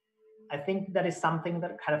around. I think that is something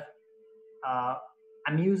that kind of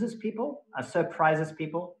amuses people, surprises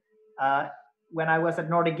people. When I was at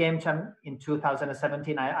Nordic Game Jam in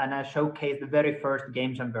 2017, I showcased the very first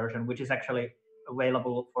Game Jam version, which is actually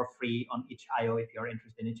available for free on itch.io if you're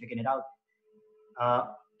interested in checking it out.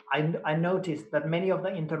 I noticed that many of the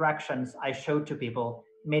interactions I showed to people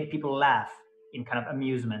made people laugh in kind of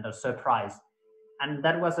amusement or surprise. And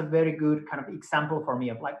that was a very good kind of example for me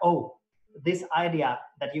of like, oh, this idea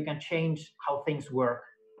that you can change how things work,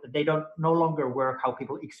 that they don't no longer work how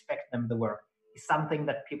people expect them to work, is something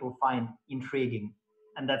that people find intriguing.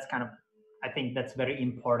 And that's kind of, I think that's very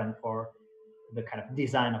important for the kind of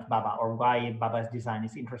design of Baba, or why Baba's design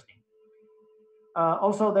is interesting.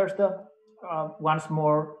 Also, there's the once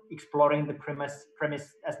more exploring the premise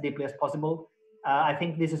as deeply as possible. I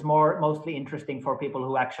think this is mostly interesting for people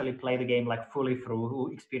who actually play the game like fully through,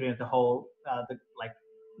 who experience the whole the like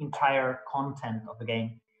entire content of the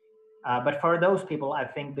game. But for those people, I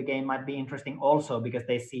think the game might be interesting also because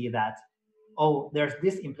they see that, oh, there's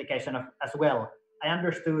this implication as well. I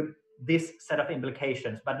understood this set of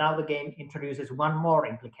implications, but now the game introduces one more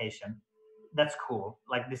implication. That's cool.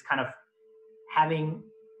 Like this kind of having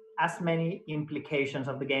as many implications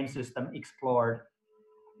of the game system explored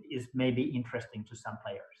is maybe interesting to some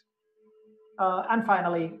players. And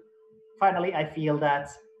finally, I feel that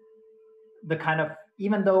the kind of,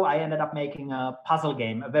 even though I ended up making a puzzle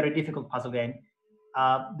game, a very difficult puzzle game,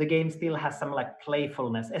 the game still has some like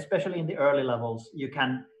playfulness, especially in the early levels. You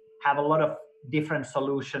can have a lot of different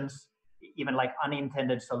solutions, even like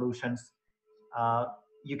unintended solutions.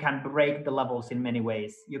 You can break the levels in many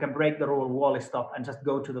ways. You can break the rule wall is stop and just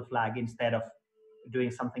go to the flag instead of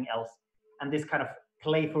doing something else. And this kind of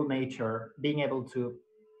playful nature, being able to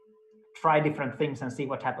try different things and see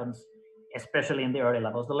what happens, especially in the early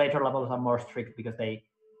levels. The later levels are more strict because they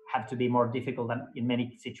have to be more difficult, and in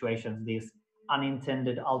many situations these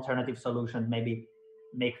unintended alternative solutions maybe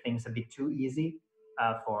make things a bit too easy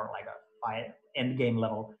for like a end game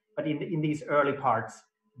level. But in these early parts,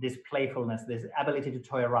 this playfulness, this ability to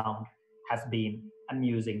toy around has been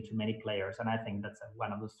amusing to many players, and I think that's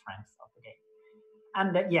one of the strengths of the game.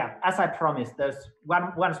 And yeah, as I promised, there's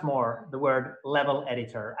once more the word level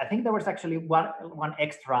editor. I think there was actually one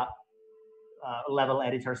extra level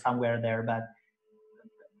editor somewhere there, but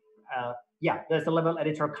yeah, there's a level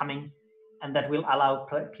editor coming, and that will allow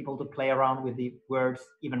people to play around with the words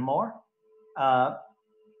even more.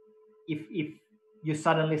 If you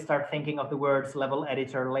suddenly start thinking of the words level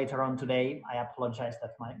editor later on today, I apologize.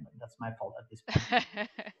 That's my fault at this point.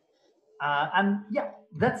 And yeah,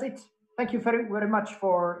 that's it. Thank you very, very much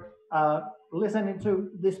for listening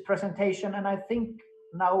to this presentation. And I think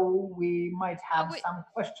now we might have some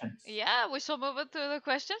questions. Yeah, we shall move on to the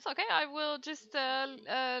questions. Okay, I will just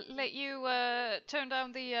let you turn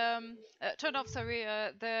down the turn off. Sorry,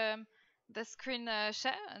 the screen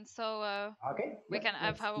share, and so okay, we can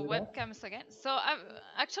have our webcams again. So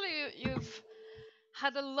actually you've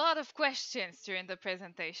had a lot of questions during the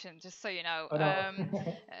presentation, just so you know. Oh, no.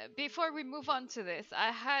 Before we move on to this,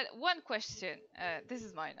 I had one question. This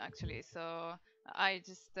is mine actually, so I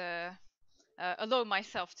just allow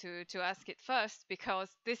myself to ask it first, because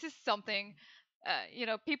this is something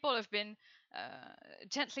people have been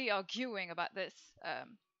gently arguing about this.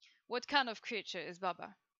 What kind of creature is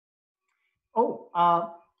Baba? Oh,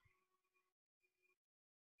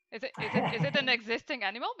 is it an existing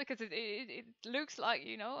animal? Because it looks like,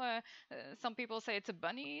 some people say it's a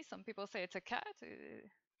bunny, some people say it's a cat.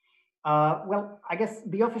 Well, I guess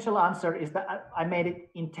the official answer is that I made it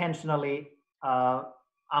intentionally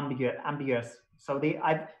ambiguous. So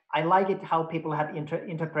I like it how people have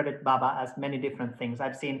interpreted Baba as many different things.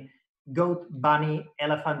 I've seen goat, bunny,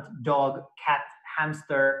 elephant, dog, cat,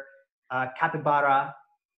 hamster, capybara.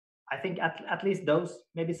 I think at least those,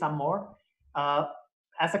 maybe some more.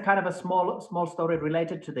 As a kind of a small story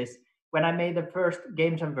related to this, when I made the first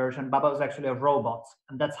game jam version, Baba was actually a robot,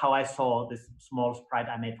 and that's how I saw this small sprite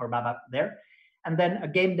I made for Baba there. And then a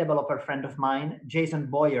game developer friend of mine, Jason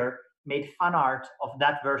Boyer, made fan art of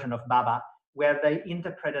that version of Baba, where they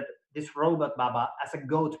interpreted this robot Baba as a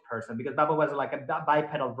goat person, because Baba was like a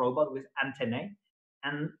bipedal robot with antennae,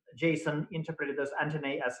 and Jason interpreted those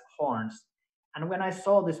antennae as horns. And when I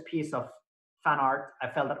saw this piece of fan art, I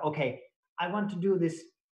felt that, okay, I want to do this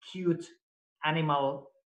cute animal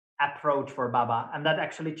approach for Baba. And that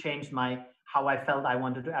actually changed how I felt I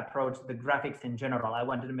wanted to approach the graphics in general. I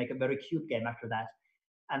wanted to make a very cute game after that.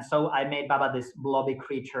 And so I made Baba this blobby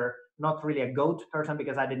creature, not really a goat person,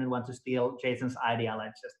 because I didn't want to steal Jason's idea,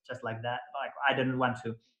 like just like that. Like I didn't want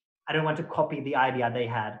to copy the idea they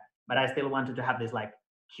had, but I still wanted to have this like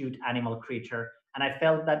cute animal creature. And I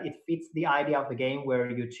felt that it fits the idea of the game where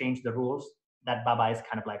you change the rules, that Baba is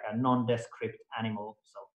kind of like a nondescript animal.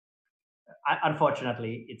 So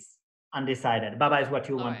unfortunately, it's undecided. Baba is what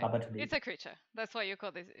you want Baba to be. It's a creature. That's why you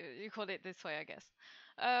call it this way, I guess.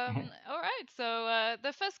 All right. So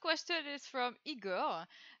the first question is from Igor,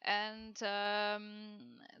 and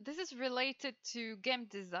this is related to game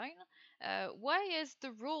design. Why is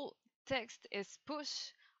the rule text is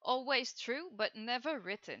push always true but never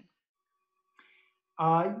written?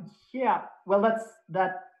 Yeah. Well,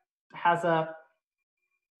 that has a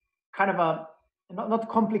kind of a not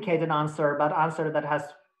complicated answer, but answer that has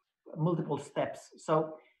multiple steps.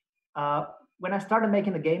 So when I started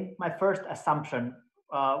making the game, my first assumption,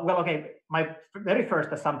 my very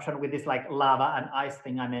first assumption with this like lava and ice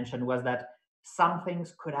thing I mentioned was that some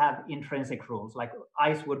things could have intrinsic rules, like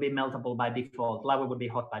ice would be meltable by default, lava would be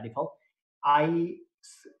hot by default. I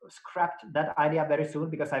scrapped that idea very soon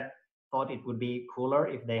because I thought it would be cooler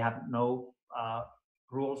if they have no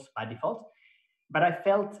rules by default. But I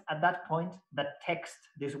felt at that point that text,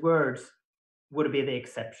 these words, would be the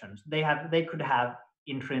exceptions. They could have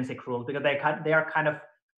intrinsic rules because they are kind of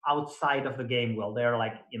outside of the game world. They're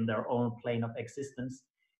like in their own plane of existence.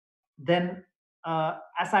 Then,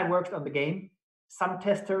 as I worked on the game, some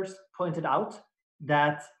testers pointed out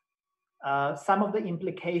that some of the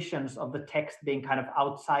implications of the text being kind of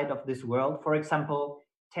outside of this world, for example,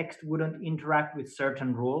 text wouldn't interact with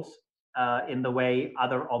certain rules in the way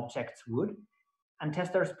other objects would. And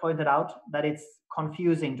testers pointed out that it's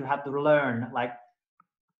confusing to have to learn, like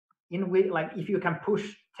if you can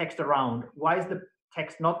push text around, why is the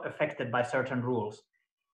text not affected by certain rules?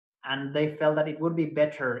 And they felt that it would be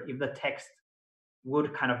better if the text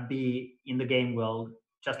would kind of be in the game world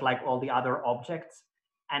just like all the other objects,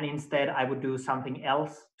 and instead I would do something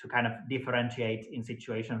else to kind of differentiate in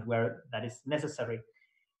situations where that is necessary,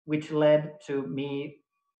 which led to me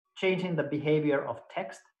changing the behavior of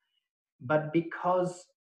text. But because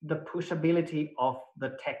the pushability of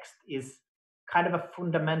the text is kind of a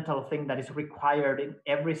fundamental thing that is required in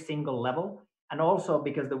every single level, and also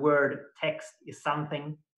because the word text is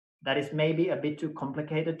something that is maybe a bit too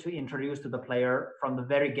complicated to introduce to the player from the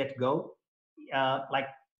very get-go. Like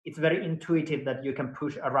it's very intuitive that you can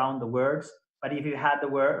push around the words, but if you had the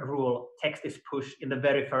word rule text is push in the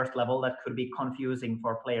very first level, that could be confusing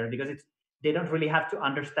for a player because they don't really have to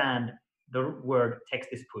understand the word text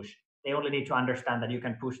is push. They only need to understand that you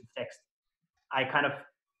can push the text. I kind of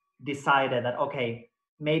decided that okay,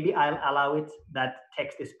 maybe I'll allow it that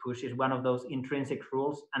text is push is one of those intrinsic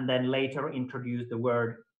rules, and then later introduce the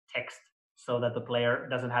word text so that the player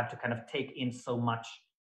doesn't have to kind of take in so much.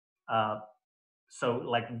 So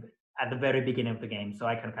like at the very beginning of the game, so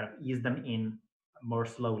I can kind of ease them in more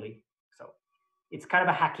slowly. So it's kind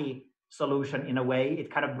of a hacky solution in a way.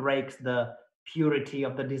 It kind of breaks the purity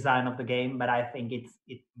of the design of the game, but I think it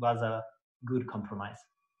was a good compromise.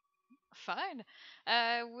 Fine.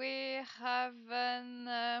 We have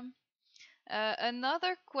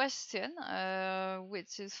another question,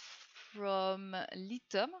 which is from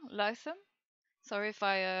Lytham. Sorry if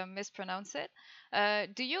I mispronounce it.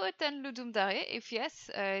 Do you attend Ludum Dare? If yes,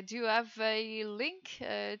 do you have a link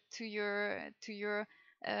to your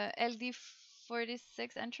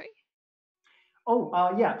LD46 entry?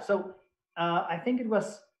 Oh, yeah. So I think it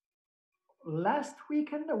was last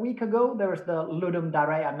weekend, a week ago, there was the Ludum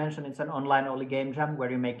Dare. I mentioned it's an online only game jam where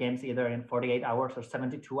you make games either in 48 hours or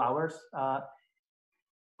 72 hours.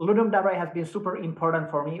 Ludum Dare has been super important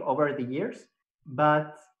for me over the years,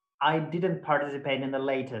 but I didn't participate in the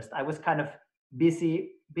latest. I was kind of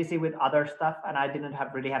busy with other stuff, and I didn't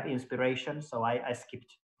really have inspiration, so I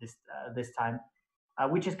skipped this time,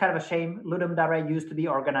 which is kind of a shame. Ludum Dare used to be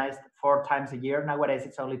organized 4 times a year. Nowadays,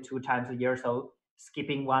 it's only 2 times a year, so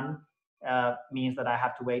skipping one means that I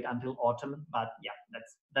have to wait until autumn. But yeah,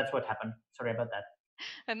 that's what happened. Sorry about that.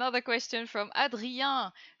 Another question from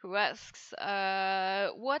Adrien, who asks,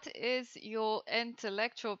 what is your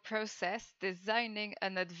intellectual process designing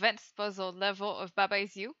an advanced puzzle level of Baba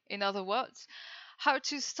Is You? In other words, how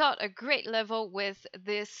to start a great level with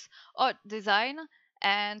this art design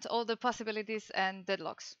and all the possibilities and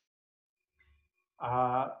deadlocks?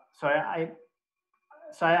 Uh, so I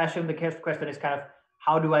assume the question is kind of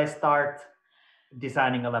how do I start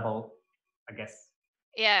designing a level, I guess.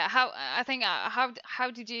 Yeah, how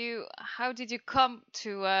did you come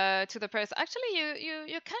to the process? Actually,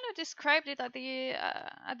 you kind of described it at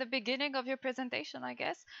the beginning of your presentation, I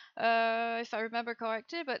guess, if I remember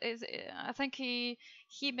correctly. But I think he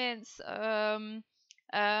means how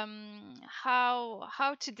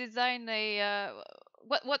to design a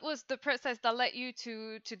what was the process that led you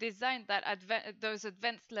to design those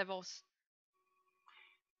advanced levels?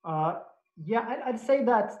 Yeah, I'd say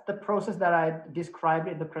that the process that I described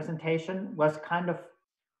in the presentation was kind of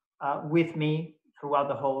with me throughout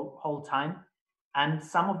the whole time. And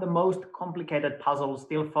some of the most complicated puzzles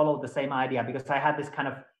still follow the same idea because I had this kind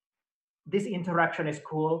of this interaction is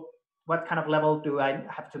cool. What kind of level do I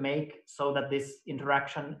have to make so that this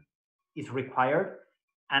interaction is required?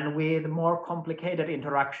 And with more complicated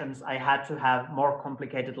interactions, I had to have more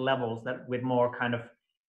complicated levels that with more kind of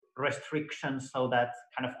restrictions so that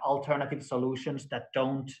kind of alternative solutions that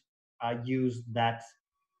don't use that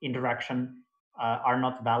interaction are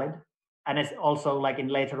not valid. And it's also like in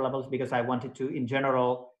later levels because I wanted to in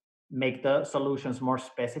general make the solutions more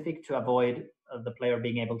specific to avoid the player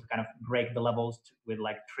being able to kind of break the levels with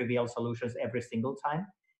like trivial solutions every single time.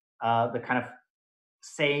 The kind of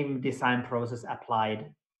same design process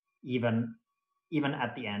applied even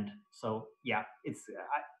at the end. So yeah,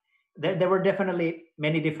 there were definitely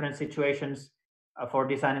many different situations for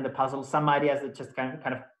designing the puzzle. Some ideas that just kind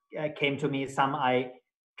of came to me. Some I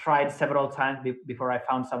tried several times before I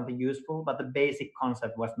found something useful. But the basic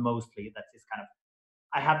concept was mostly that is kind of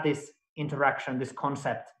I have this interaction, this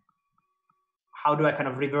concept. How do I kind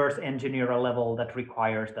of reverse engineer a level that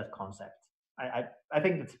requires that concept? I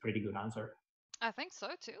think that's a pretty good answer. I think so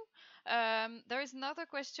too. There is another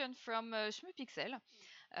question from Schmupixel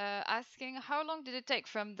asking how long did it take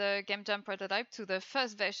from the game jam prototype to the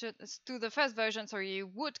first version, sorry, you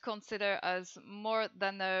would consider as more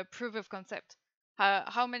than a proof of concept?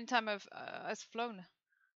 How many time has flown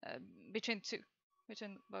uh, between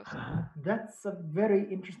both? That's a very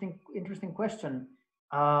interesting question.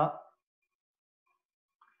 Uh,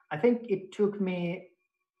 I think it took me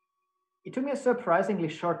a surprisingly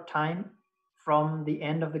short time from the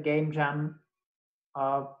end of the game jam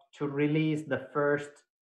to release the first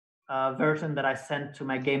version that I sent to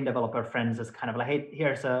my game developer friends as kind of like, hey,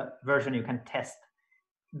 here's a version you can test.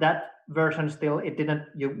 That version still, it didn't,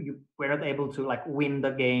 you were not able to like win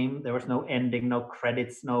the game. There was no ending, no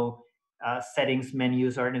credits, no settings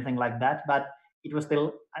menus or anything like that. But it was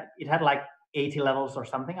still, it had like 80 levels or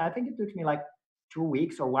something. I think it took me like 2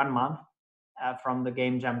 weeks or 1 month from the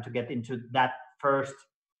game jam to get into that first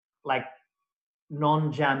like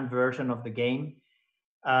non-jam version of the game.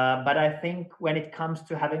 But I think when it comes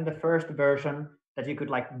to having the first version that you could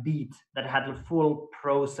like beat, that had the full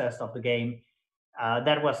process of the game,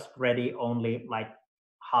 that was ready only like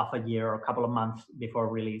half a year or a couple of months before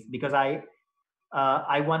release, because I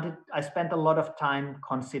spent a lot of time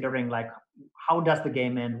considering like how does the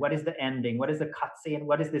game end, what is the ending, what is the cutscene,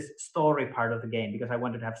 what is this story part of the game, because I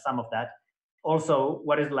wanted to have some of that. Also,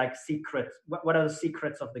 what is like secrets, what are the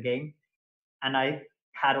secrets of the game, and I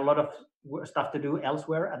had a lot of stuff to do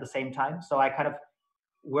elsewhere at the same time. So I kind of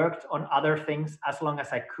worked on other things as long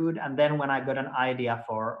as I could. And then when I got an idea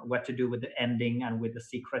for what to do with the ending and with the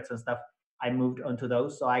secrets and stuff, I moved on to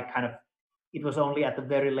those. So it was only at the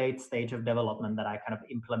very late stage of development that I kind of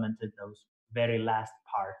implemented those very last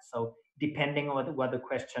parts. So depending on what the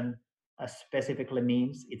question specifically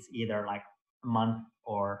means, it's either like a month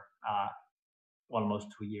or almost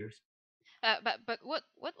 2 years. But what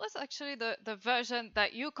was actually the version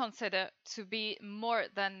that you consider to be more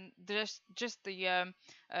than just the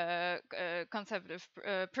concept of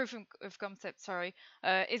proof of concept? Sorry,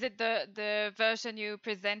 is it the version you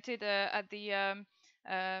presented at the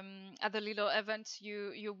little event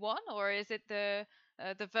you won, or is it the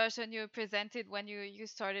version you presented when you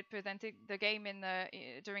started presenting the game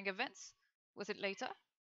during events? Was it later?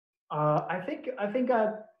 I think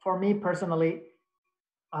for me personally,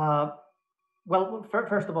 uh, well,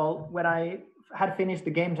 first of all, when I had finished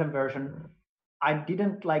the game jam version, I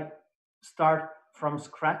didn't like start from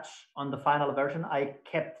scratch on the final version. I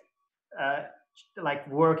kept uh, like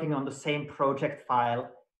working on the same project file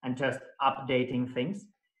and just updating things.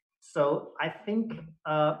 So I think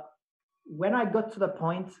when I got to the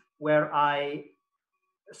point where I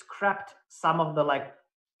scrapped some of the like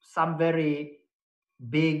some very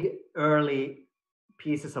big early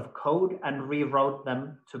pieces of code and rewrote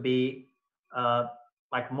them to be uh,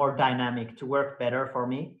 like more dynamic, to work better for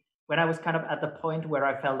me. When I was kind of at the point where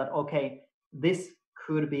I felt that okay, this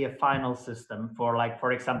could be a final system for like,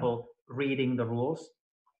 for example, reading the rules.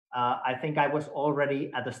 I think I was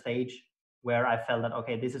already at the stage where I felt that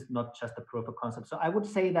okay, this is not just a proof of concept. So I would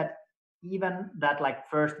say that even that like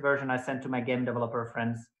first version I sent to my game developer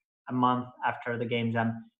friends a month after the game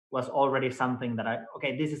jam was already something that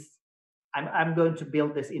okay, this is I'm going to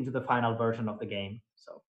build this into the final version of the game.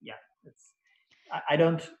 So yeah, it's I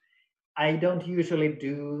don't usually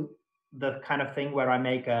do the kind of thing where I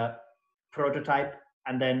make a prototype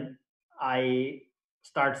and then I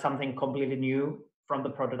start something completely new from the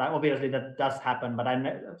prototype. Obviously, that does happen, but I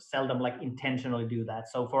seldom like intentionally do that.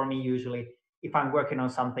 So for me, usually, if I'm working on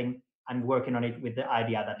something, I'm working on it with the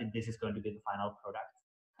idea that this is going to be the final product.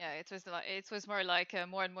 Yeah, it was more like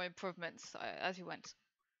more and more improvements as you went.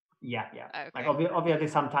 Yeah, yeah. Like Okay. obviously,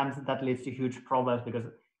 sometimes that leads to huge problems because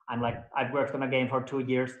I've worked on a game for 2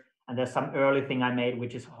 years and there's some early thing I made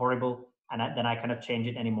which is horrible, and then I cannot change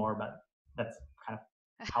it anymore. But that's kind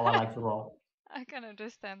of how I like to roll. I can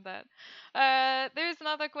understand that. There's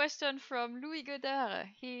another question from Louis Godard.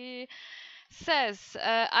 He says,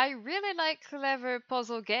 I really like clever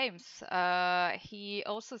puzzle games. He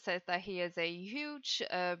also says that he is a huge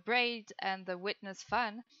Braid and The Witness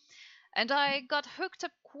fan. And I got hooked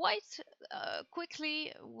up quite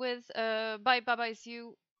quickly with by Baba Is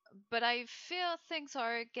You, but I feel things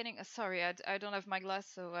are getting. Sorry, I don't have my glass,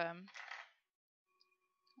 so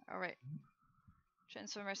all right.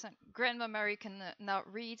 Transformers and Grandma Mary can now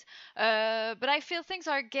read. But I feel things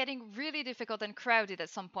are getting really difficult and crowded at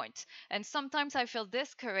some point, and sometimes I feel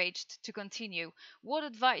discouraged to continue. What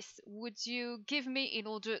advice would you give me in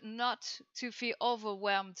order not to feel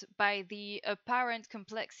overwhelmed by the apparent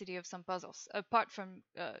complexity of some puzzles, apart from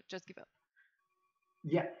just give up?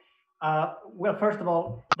 Yeah. Well, first of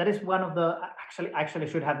all, that is one of the actually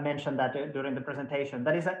should have mentioned that during the presentation.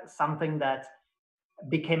 That is something that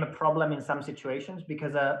became a problem in some situations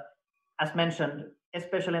because, as mentioned,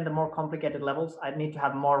 especially in the more complicated levels, I need to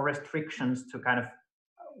have more restrictions to kind of,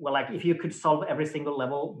 well, like if you could solve every single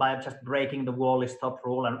level by just breaking the wall is stop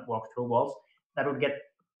rule and walk through walls, that would get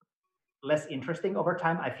less interesting over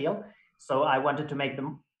time, I feel. So I wanted to make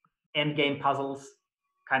the end game puzzles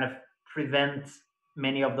kind of prevent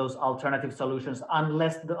many of those alternative solutions,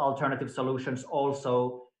 unless the alternative solutions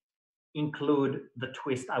also include the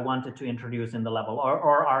twist I wanted to introduce in the level,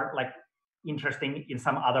 or are like interesting in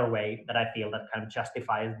some other way that I feel that kind of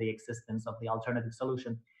justifies the existence of the alternative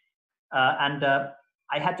solution. And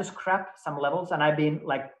I had to scrap some levels, and I've been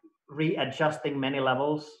like readjusting many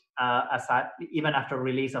levels even after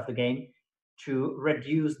release of the game to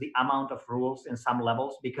reduce the amount of rules in some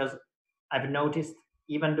levels, because I've noticed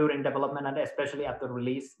even during development and especially after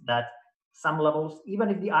release, that some levels, even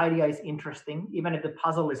if the idea is interesting, even if the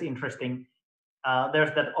puzzle is interesting,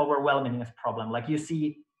 there's that overwhelmingness problem. Like you see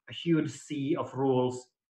a huge sea of rules.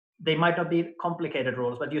 They might not be complicated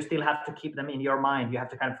rules, but you still have to keep them in your mind. You have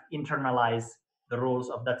to kind of internalize the rules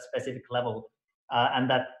of that specific level. And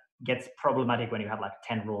that gets problematic when you have like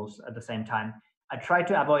 10 rules at the same time. I try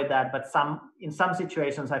to avoid that, but in some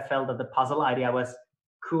situations, I felt that the puzzle idea was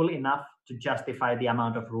cool enough to justify the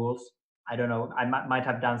amount of rules. I don't know. I might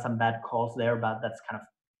have done some bad calls there, but that's kind of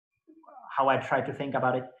how I try to think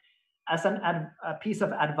about it. As a piece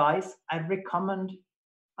of advice, I recommend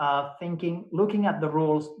looking at the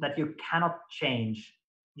rules that you cannot change.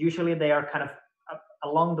 Usually, they are kind of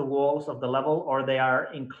along the walls of the level, or they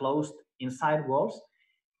are enclosed inside walls,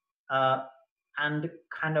 and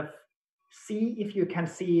kind of see if you can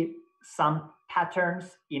see some patterns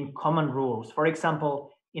in common rules. For example,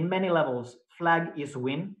 in many levels, flag is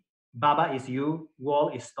win, baba is you, wall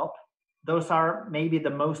is stop. Those are maybe the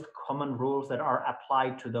most common rules that are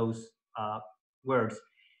applied to those words.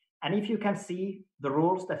 And if you can see the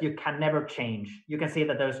rules that you can never change, you can see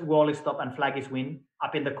that there's wall is stop and flag is win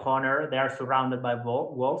up in the corner. They are surrounded by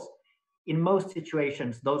walls. In most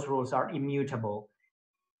situations, those rules are immutable.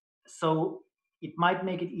 So it might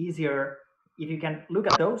make it easier if you can look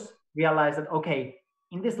at those, realize that, okay,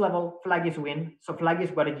 in this level, flag is win. So flag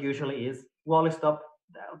is what it usually is. Wall is stop.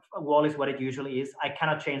 Wall is what it usually is. I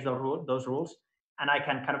cannot change those rules. And I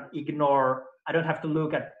can kind of ignore, I don't have to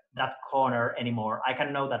look at that corner anymore. I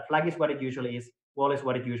can know that flag is what it usually is. Wall is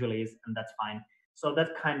what it usually is. And that's fine. So that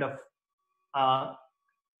kind of,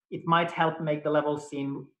 it might help make the level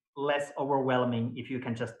seem less overwhelming if you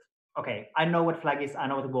can just, okay, I know what flag is, I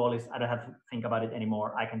know what the wall is, I don't have to think about it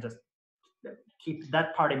anymore. I can just keep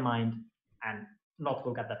that part in mind and not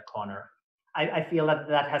look at that corner. I feel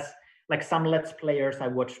that has, like some Let's Players I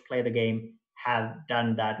watched play the game have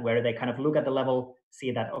done that, where they kind of look at the level,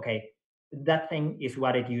 see that, okay, that thing is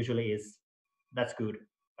what it usually is. That's good.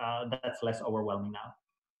 That's less overwhelming now.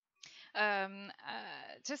 I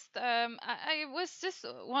was just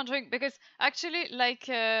wondering because actually, like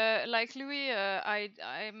Louis,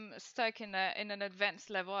 I'm stuck in an advanced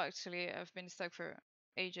level. Actually, I've been stuck for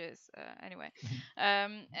ages. Anyway,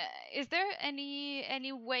 is there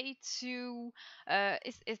any way to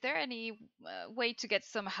is there any way to get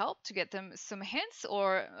some help, to get them some hints,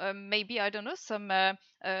 or maybe I don't know, some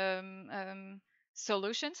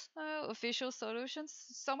solutions, official solutions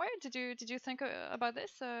somewhere? Did you think about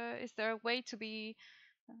this? Is there a way to be?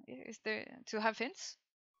 Is there to have hints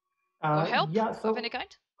or help Yeah, of any so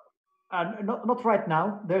kind? not right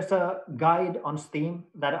now. There's a guide on Steam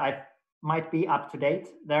that I might be up to date.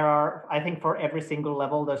 There are, I think, for every single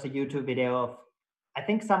level, there's a YouTube video of. I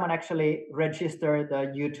think someone actually registered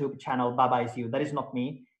the YouTube channel Baba Is You. That is not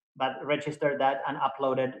me, but registered that and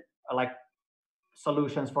uploaded like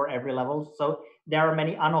solutions for every level. So there are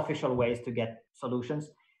many unofficial ways to get solutions.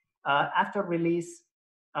 After release,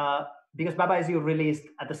 because Baba Is You released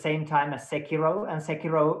at the same time as Sekiro, and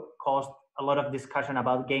Sekiro caused a lot of discussion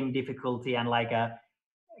about game difficulty and like a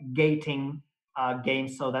gating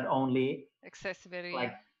games so that only Accessibility,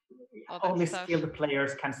 like all that only stuff. skilled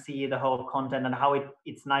players can see the whole content and how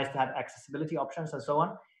it's nice to have accessibility options and so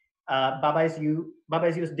on. Baba Is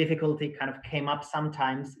You's difficulty kind of came up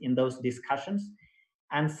sometimes in those discussions,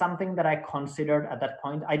 and something that I considered at that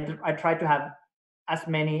point, I tried to have as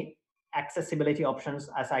many accessibility options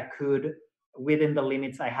as I could within the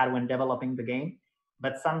limits I had when developing the game.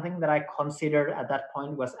 But something that I considered at that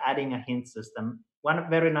point was adding a hint system. One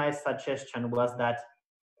very nice suggestion was that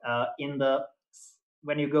in the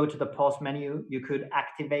when you go to the pause menu, you could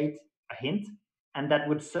activate a hint, and that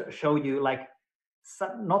would show you like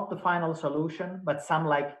not the final solution, but some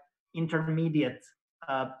like intermediate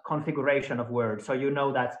configuration of words. So you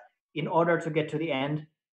know that in order to get to the end,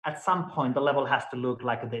 at some point the level has to look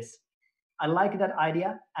like this. I like that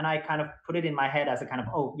idea, and I kind of put it in my head as a kind of,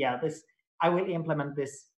 oh yeah, this I will implement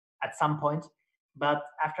this at some point. But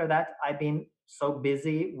after that, I've been so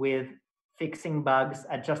busy with fixing bugs,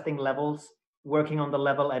 adjusting levels, working on the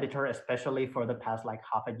level editor, especially for the past like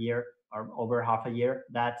half a year or over half a year,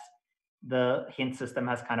 that the hint system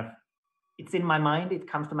has kind of, it's in my mind, it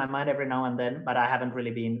comes to my mind every now and then, but I haven't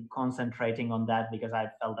really been concentrating on that because I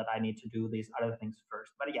felt that I need to do these other things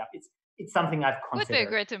first. But yeah, it's something I've Would be a considered.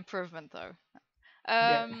 great improvement though.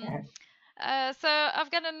 Yeah. Um, so I've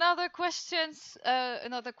got another question,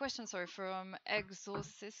 sorry, from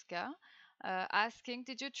Exosiska, asking,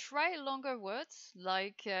 did you try longer words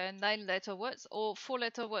like 9-letter words, or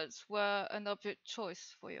 4-letter words were an obvious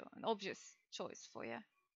choice for you? An obvious choice for you?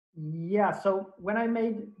 Yeah, so when I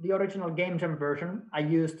made the original Game Jam version, I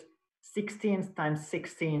used 16 times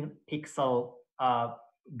 16 pixel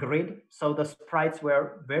grid. So the sprites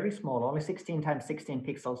were very small, only 16 times 16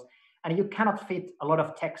 pixels, and you cannot fit a lot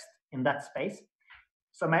of text in that space.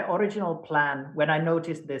 So my original plan, when I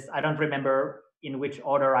noticed this, I don't remember in which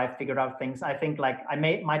order I figured out things. I think like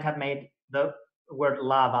might have made the word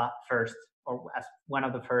lava first, or as one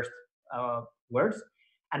of the first uh, words,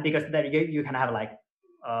 and because then you can have like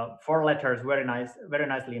four letters very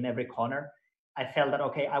nicely in every corner. I felt that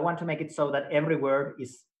okay, I want to make it so that every word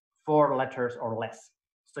is four letters or less.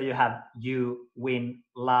 So you have you, wind,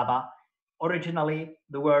 lava. Originally,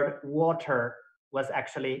 the word water was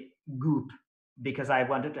actually goop because I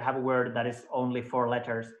wanted to have a word that is only four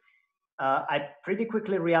letters. I pretty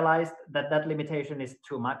quickly realized that that limitation is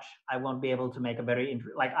too much. I won't be able to make a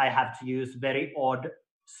like I have to use very odd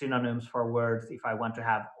synonyms for words if I want to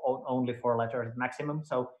have only four letters maximum.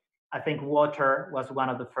 So I think water was one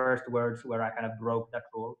of the first words where I kind of broke that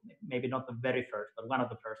rule. Maybe not the very first, but one of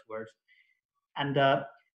the first words. And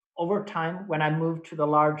over time, when I moved to the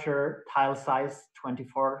larger tile size,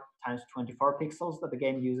 24 times 24 pixels that the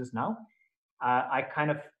game uses now, I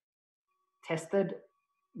kind of tested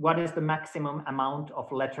what is the maximum amount of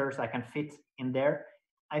letters I can fit in there.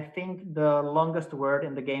 I think the longest word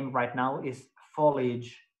in the game right now is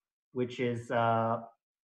foliage, which is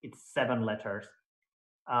it's 7 letters.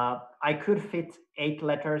 I could fit 8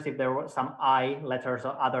 letters if there were some I letters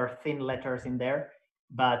or other thin letters in there,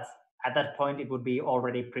 but at that point it would be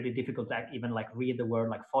already pretty difficult to even like read the word.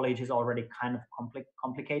 Like foliage is already kind of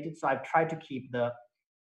complicated, so I've tried to keep the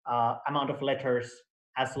amount of letters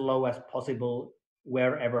as low as possible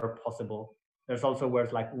wherever possible. There's also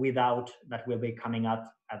words like without that will be coming out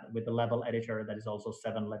with the level editor that is also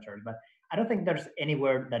 7 letters. But I don't think there's any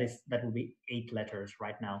word that will be 8 letters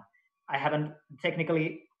right now. I haven't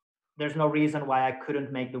technically. There's no reason why I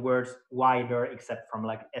couldn't make the words wider except from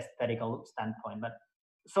like aesthetical standpoint. But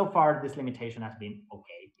so far, this limitation has been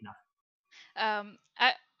okay enough.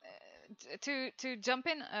 To jump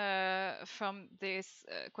in from this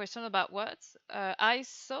question about words, I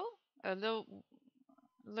saw a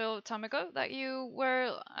little time ago that you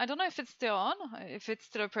were, I don't know if it's still on, if it's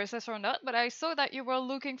still a process or not, but I saw that you were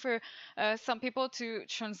looking for some people to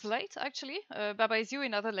translate actually Baba is you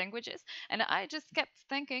in other languages, and I just kept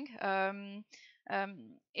thinking,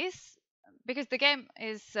 is because the game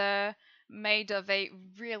is made of a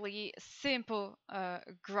really simple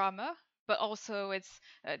grammar, but also it's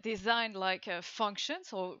designed like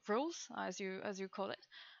functions or rules, as you call it.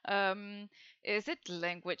 Um, is it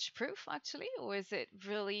language proof actually, or is it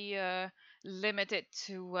really limited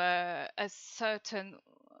to a certain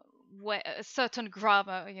way, a certain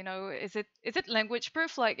grammar? You know, is it language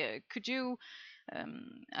proof? Like, could you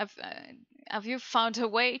um, have uh, have you found a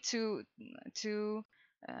way to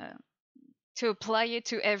uh, to apply it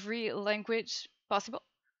to every language possible?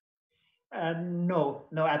 No,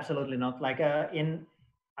 no, absolutely not. Like in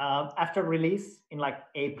after release in like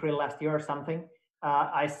April last year or something,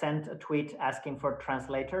 I sent a tweet asking for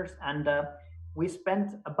translators, and we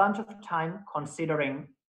spent a bunch of time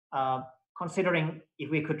uh, considering if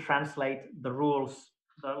we could translate the rules,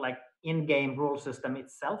 the like in-game rule system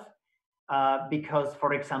itself. Because,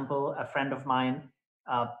 for example, a friend of mine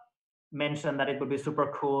uh, mentioned that it would be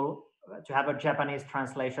super cool to have a Japanese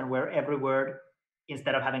translation where every word,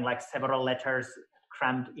 instead of having like several letters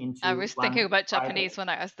crammed I into was thinking one about sprite, Japanese when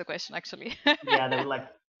I asked the question, actually. yeah, there would like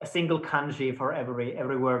a single kanji for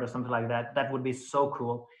every word or something like that. That would be so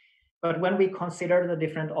cool. But when we consider the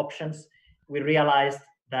different options, we realized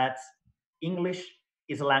that English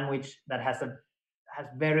is a language that has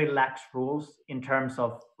very lax rules in terms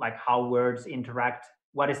of like how words interact,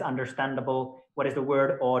 what is understandable, what is the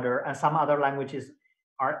word order, and some other languages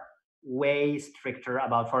are way stricter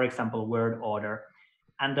about, for example, word order.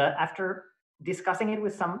 And after discussing it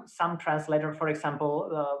with some translator, for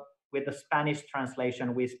example, with the Spanish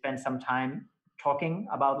translation, we spent some time talking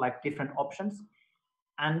about like different options,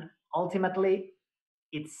 and ultimately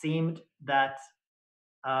it seemed that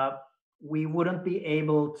uh, we wouldn't be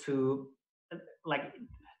able to like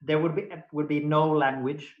there would be no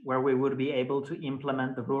language where we would be able to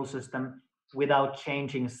implement the rule system without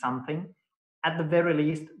changing something. At the very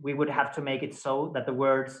least, we would have to make it so that the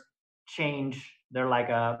words change their like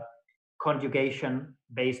a conjugation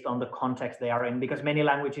based on the context they are in, because many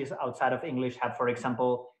languages outside of English have, for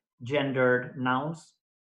example, gendered nouns.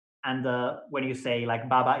 And when you say like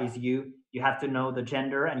Baba is you have to know the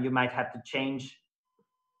gender, and you might have to change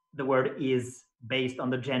the word is based on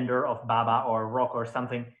the gender of Baba or rock or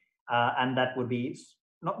something. And that would be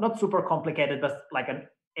not super complicated, but like an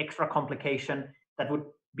extra complication that would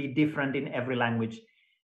be different in every language.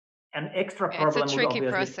 An extra Yeah, it's a problem would tricky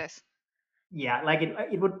obviously, process. yeah, like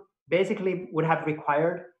it would basically would have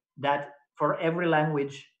required that for every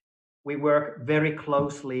language we work very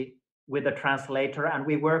closely with a translator, and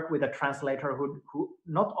we work with a translator who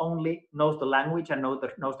not only knows the language and knows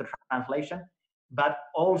the translation, but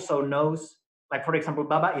also knows, like for example,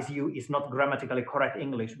 Baba is you is not grammatically correct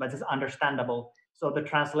English, but it's understandable. So the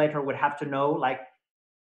translator would have to know like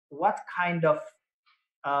what kind of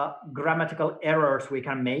grammatical errors we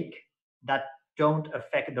can make that don't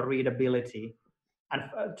affect the readability. And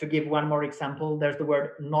to give one more example, there's the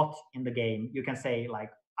word not in the game. You can say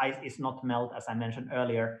like ice is not melt, as I mentioned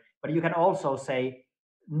earlier, but you can also say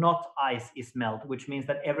not ice is melt, which means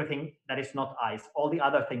that everything that is not ice, all the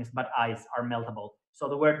other things but ice are meltable. So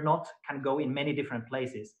the word not can go in many different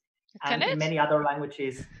places. Can And in it? many other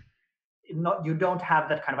languages, you don't have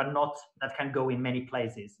that kind of a not that can go in many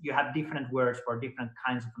places. You have different words for different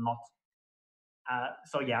kinds of not.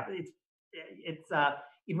 So yeah,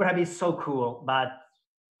 it would have been so cool, but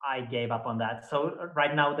I gave up on that. So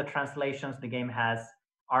right now the translations the game has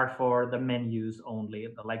are for the menus only,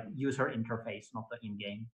 the like user interface, not the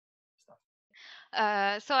in-game stuff.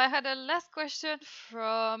 So I had a last question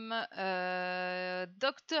from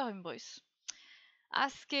Dr. Umbrus,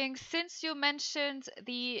 asking, since you mentioned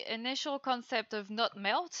the initial concept of not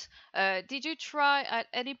melt, did you try at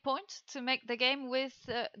any point to make the game with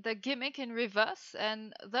the gimmick in reverse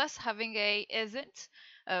and thus having a isn't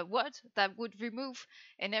word that would remove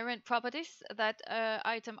inherent properties that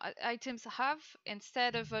items have,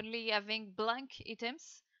 instead of only having blank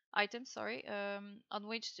items, on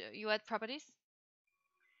which you add properties?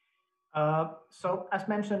 So as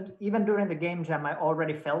mentioned, even during the game jam, I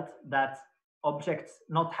already felt that objects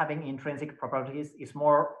not having intrinsic properties is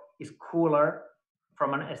cooler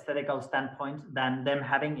from an aesthetical standpoint than them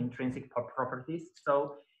having intrinsic properties.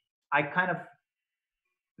 So I kind of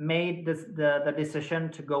made the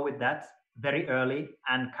decision to go with that very early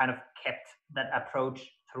and kind of kept that approach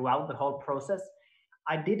throughout the whole process.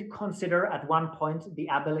 I did consider at one point the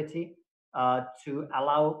ability to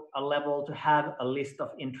allow a level to have a list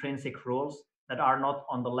of intrinsic rules that are not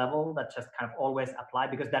on the level, that just kind of always apply,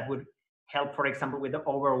 because that would help, for example, with the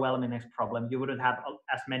overwhelmingness problem. You wouldn't have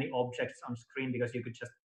as many objects on screen because you could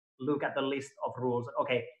just look at the list of rules.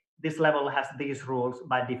 Okay, this level has these rules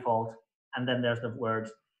by default, and then there's the words.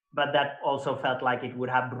 But that also felt like it would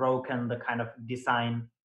have broken the kind of design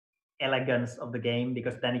elegance of the game,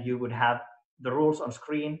 because then you would have the rules on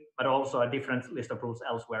screen, but also a different list of rules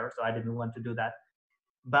elsewhere. So I didn't want to do that.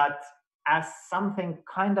 But as something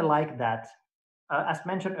kind of like that, as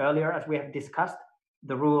mentioned earlier, as we have discussed,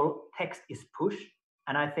 the rule text is push.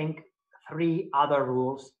 And I think three other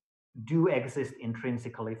rules do exist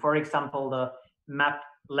intrinsically. For example, the map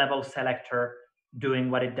level selector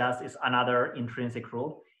doing what it does is another intrinsic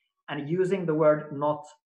rule. And using the word not,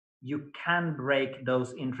 you can break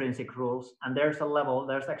those intrinsic rules. And there's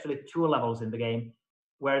actually two levels in the game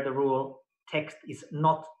where the rule text is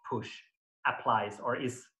not push applies or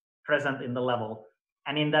is present in the level.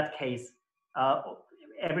 And in that case,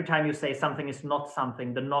 every time you say something is not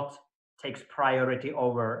something, the not takes priority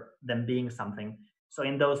over them being something. So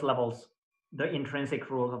in those levels, the intrinsic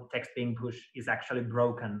rule of text being push is actually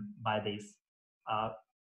broken by these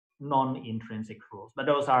non-intrinsic rules. But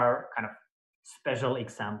those are kind of special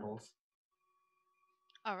examples.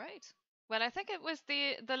 All right. Well, I think it was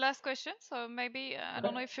the last question, so maybe I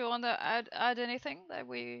don't know if you want to add anything that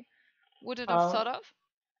we wouldn't have thought of.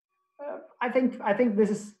 I think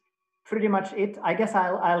this is pretty much it. I guess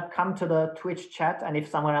I'll come to the Twitch chat, and if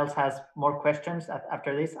someone else has more questions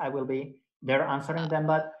after this, I will be there answering them.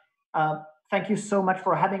 But thank you so much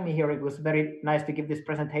for having me here. It was very nice to give this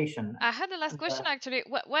presentation. I had a last question actually.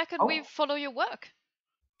 Where can we follow your work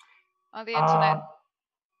on the internet?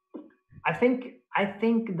 I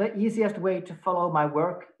think the easiest way to follow my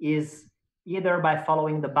work is either by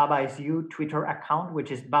following the Baba is You Twitter account,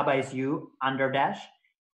 which is Baba is You _,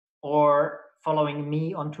 or following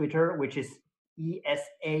me on Twitter, which is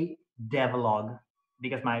ESA Devlog,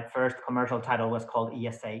 because my first commercial title was called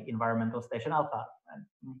ESA Environmental Station Alpha.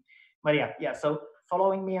 But yeah. So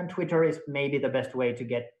following me on Twitter is maybe the best way to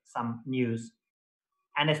get some news,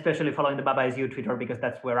 and especially following the Baba is You Twitter, because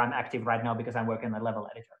that's where I'm active right now, because I'm working on level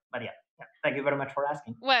editor. But yeah, thank you very much for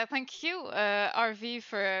asking. Well, thank you, Arvi,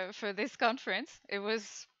 for this conference. It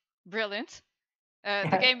was brilliant.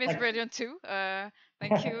 The game is brilliant too.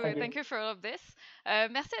 Thank you for all of this.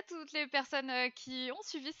 Merci à toutes les personnes qui ont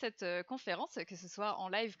suivi cette conférence, que ce soit en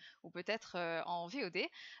live ou peut-être en VOD.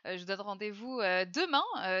 Je vous donne rendez-vous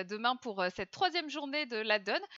demain pour cette 3e journée de l'ADDON.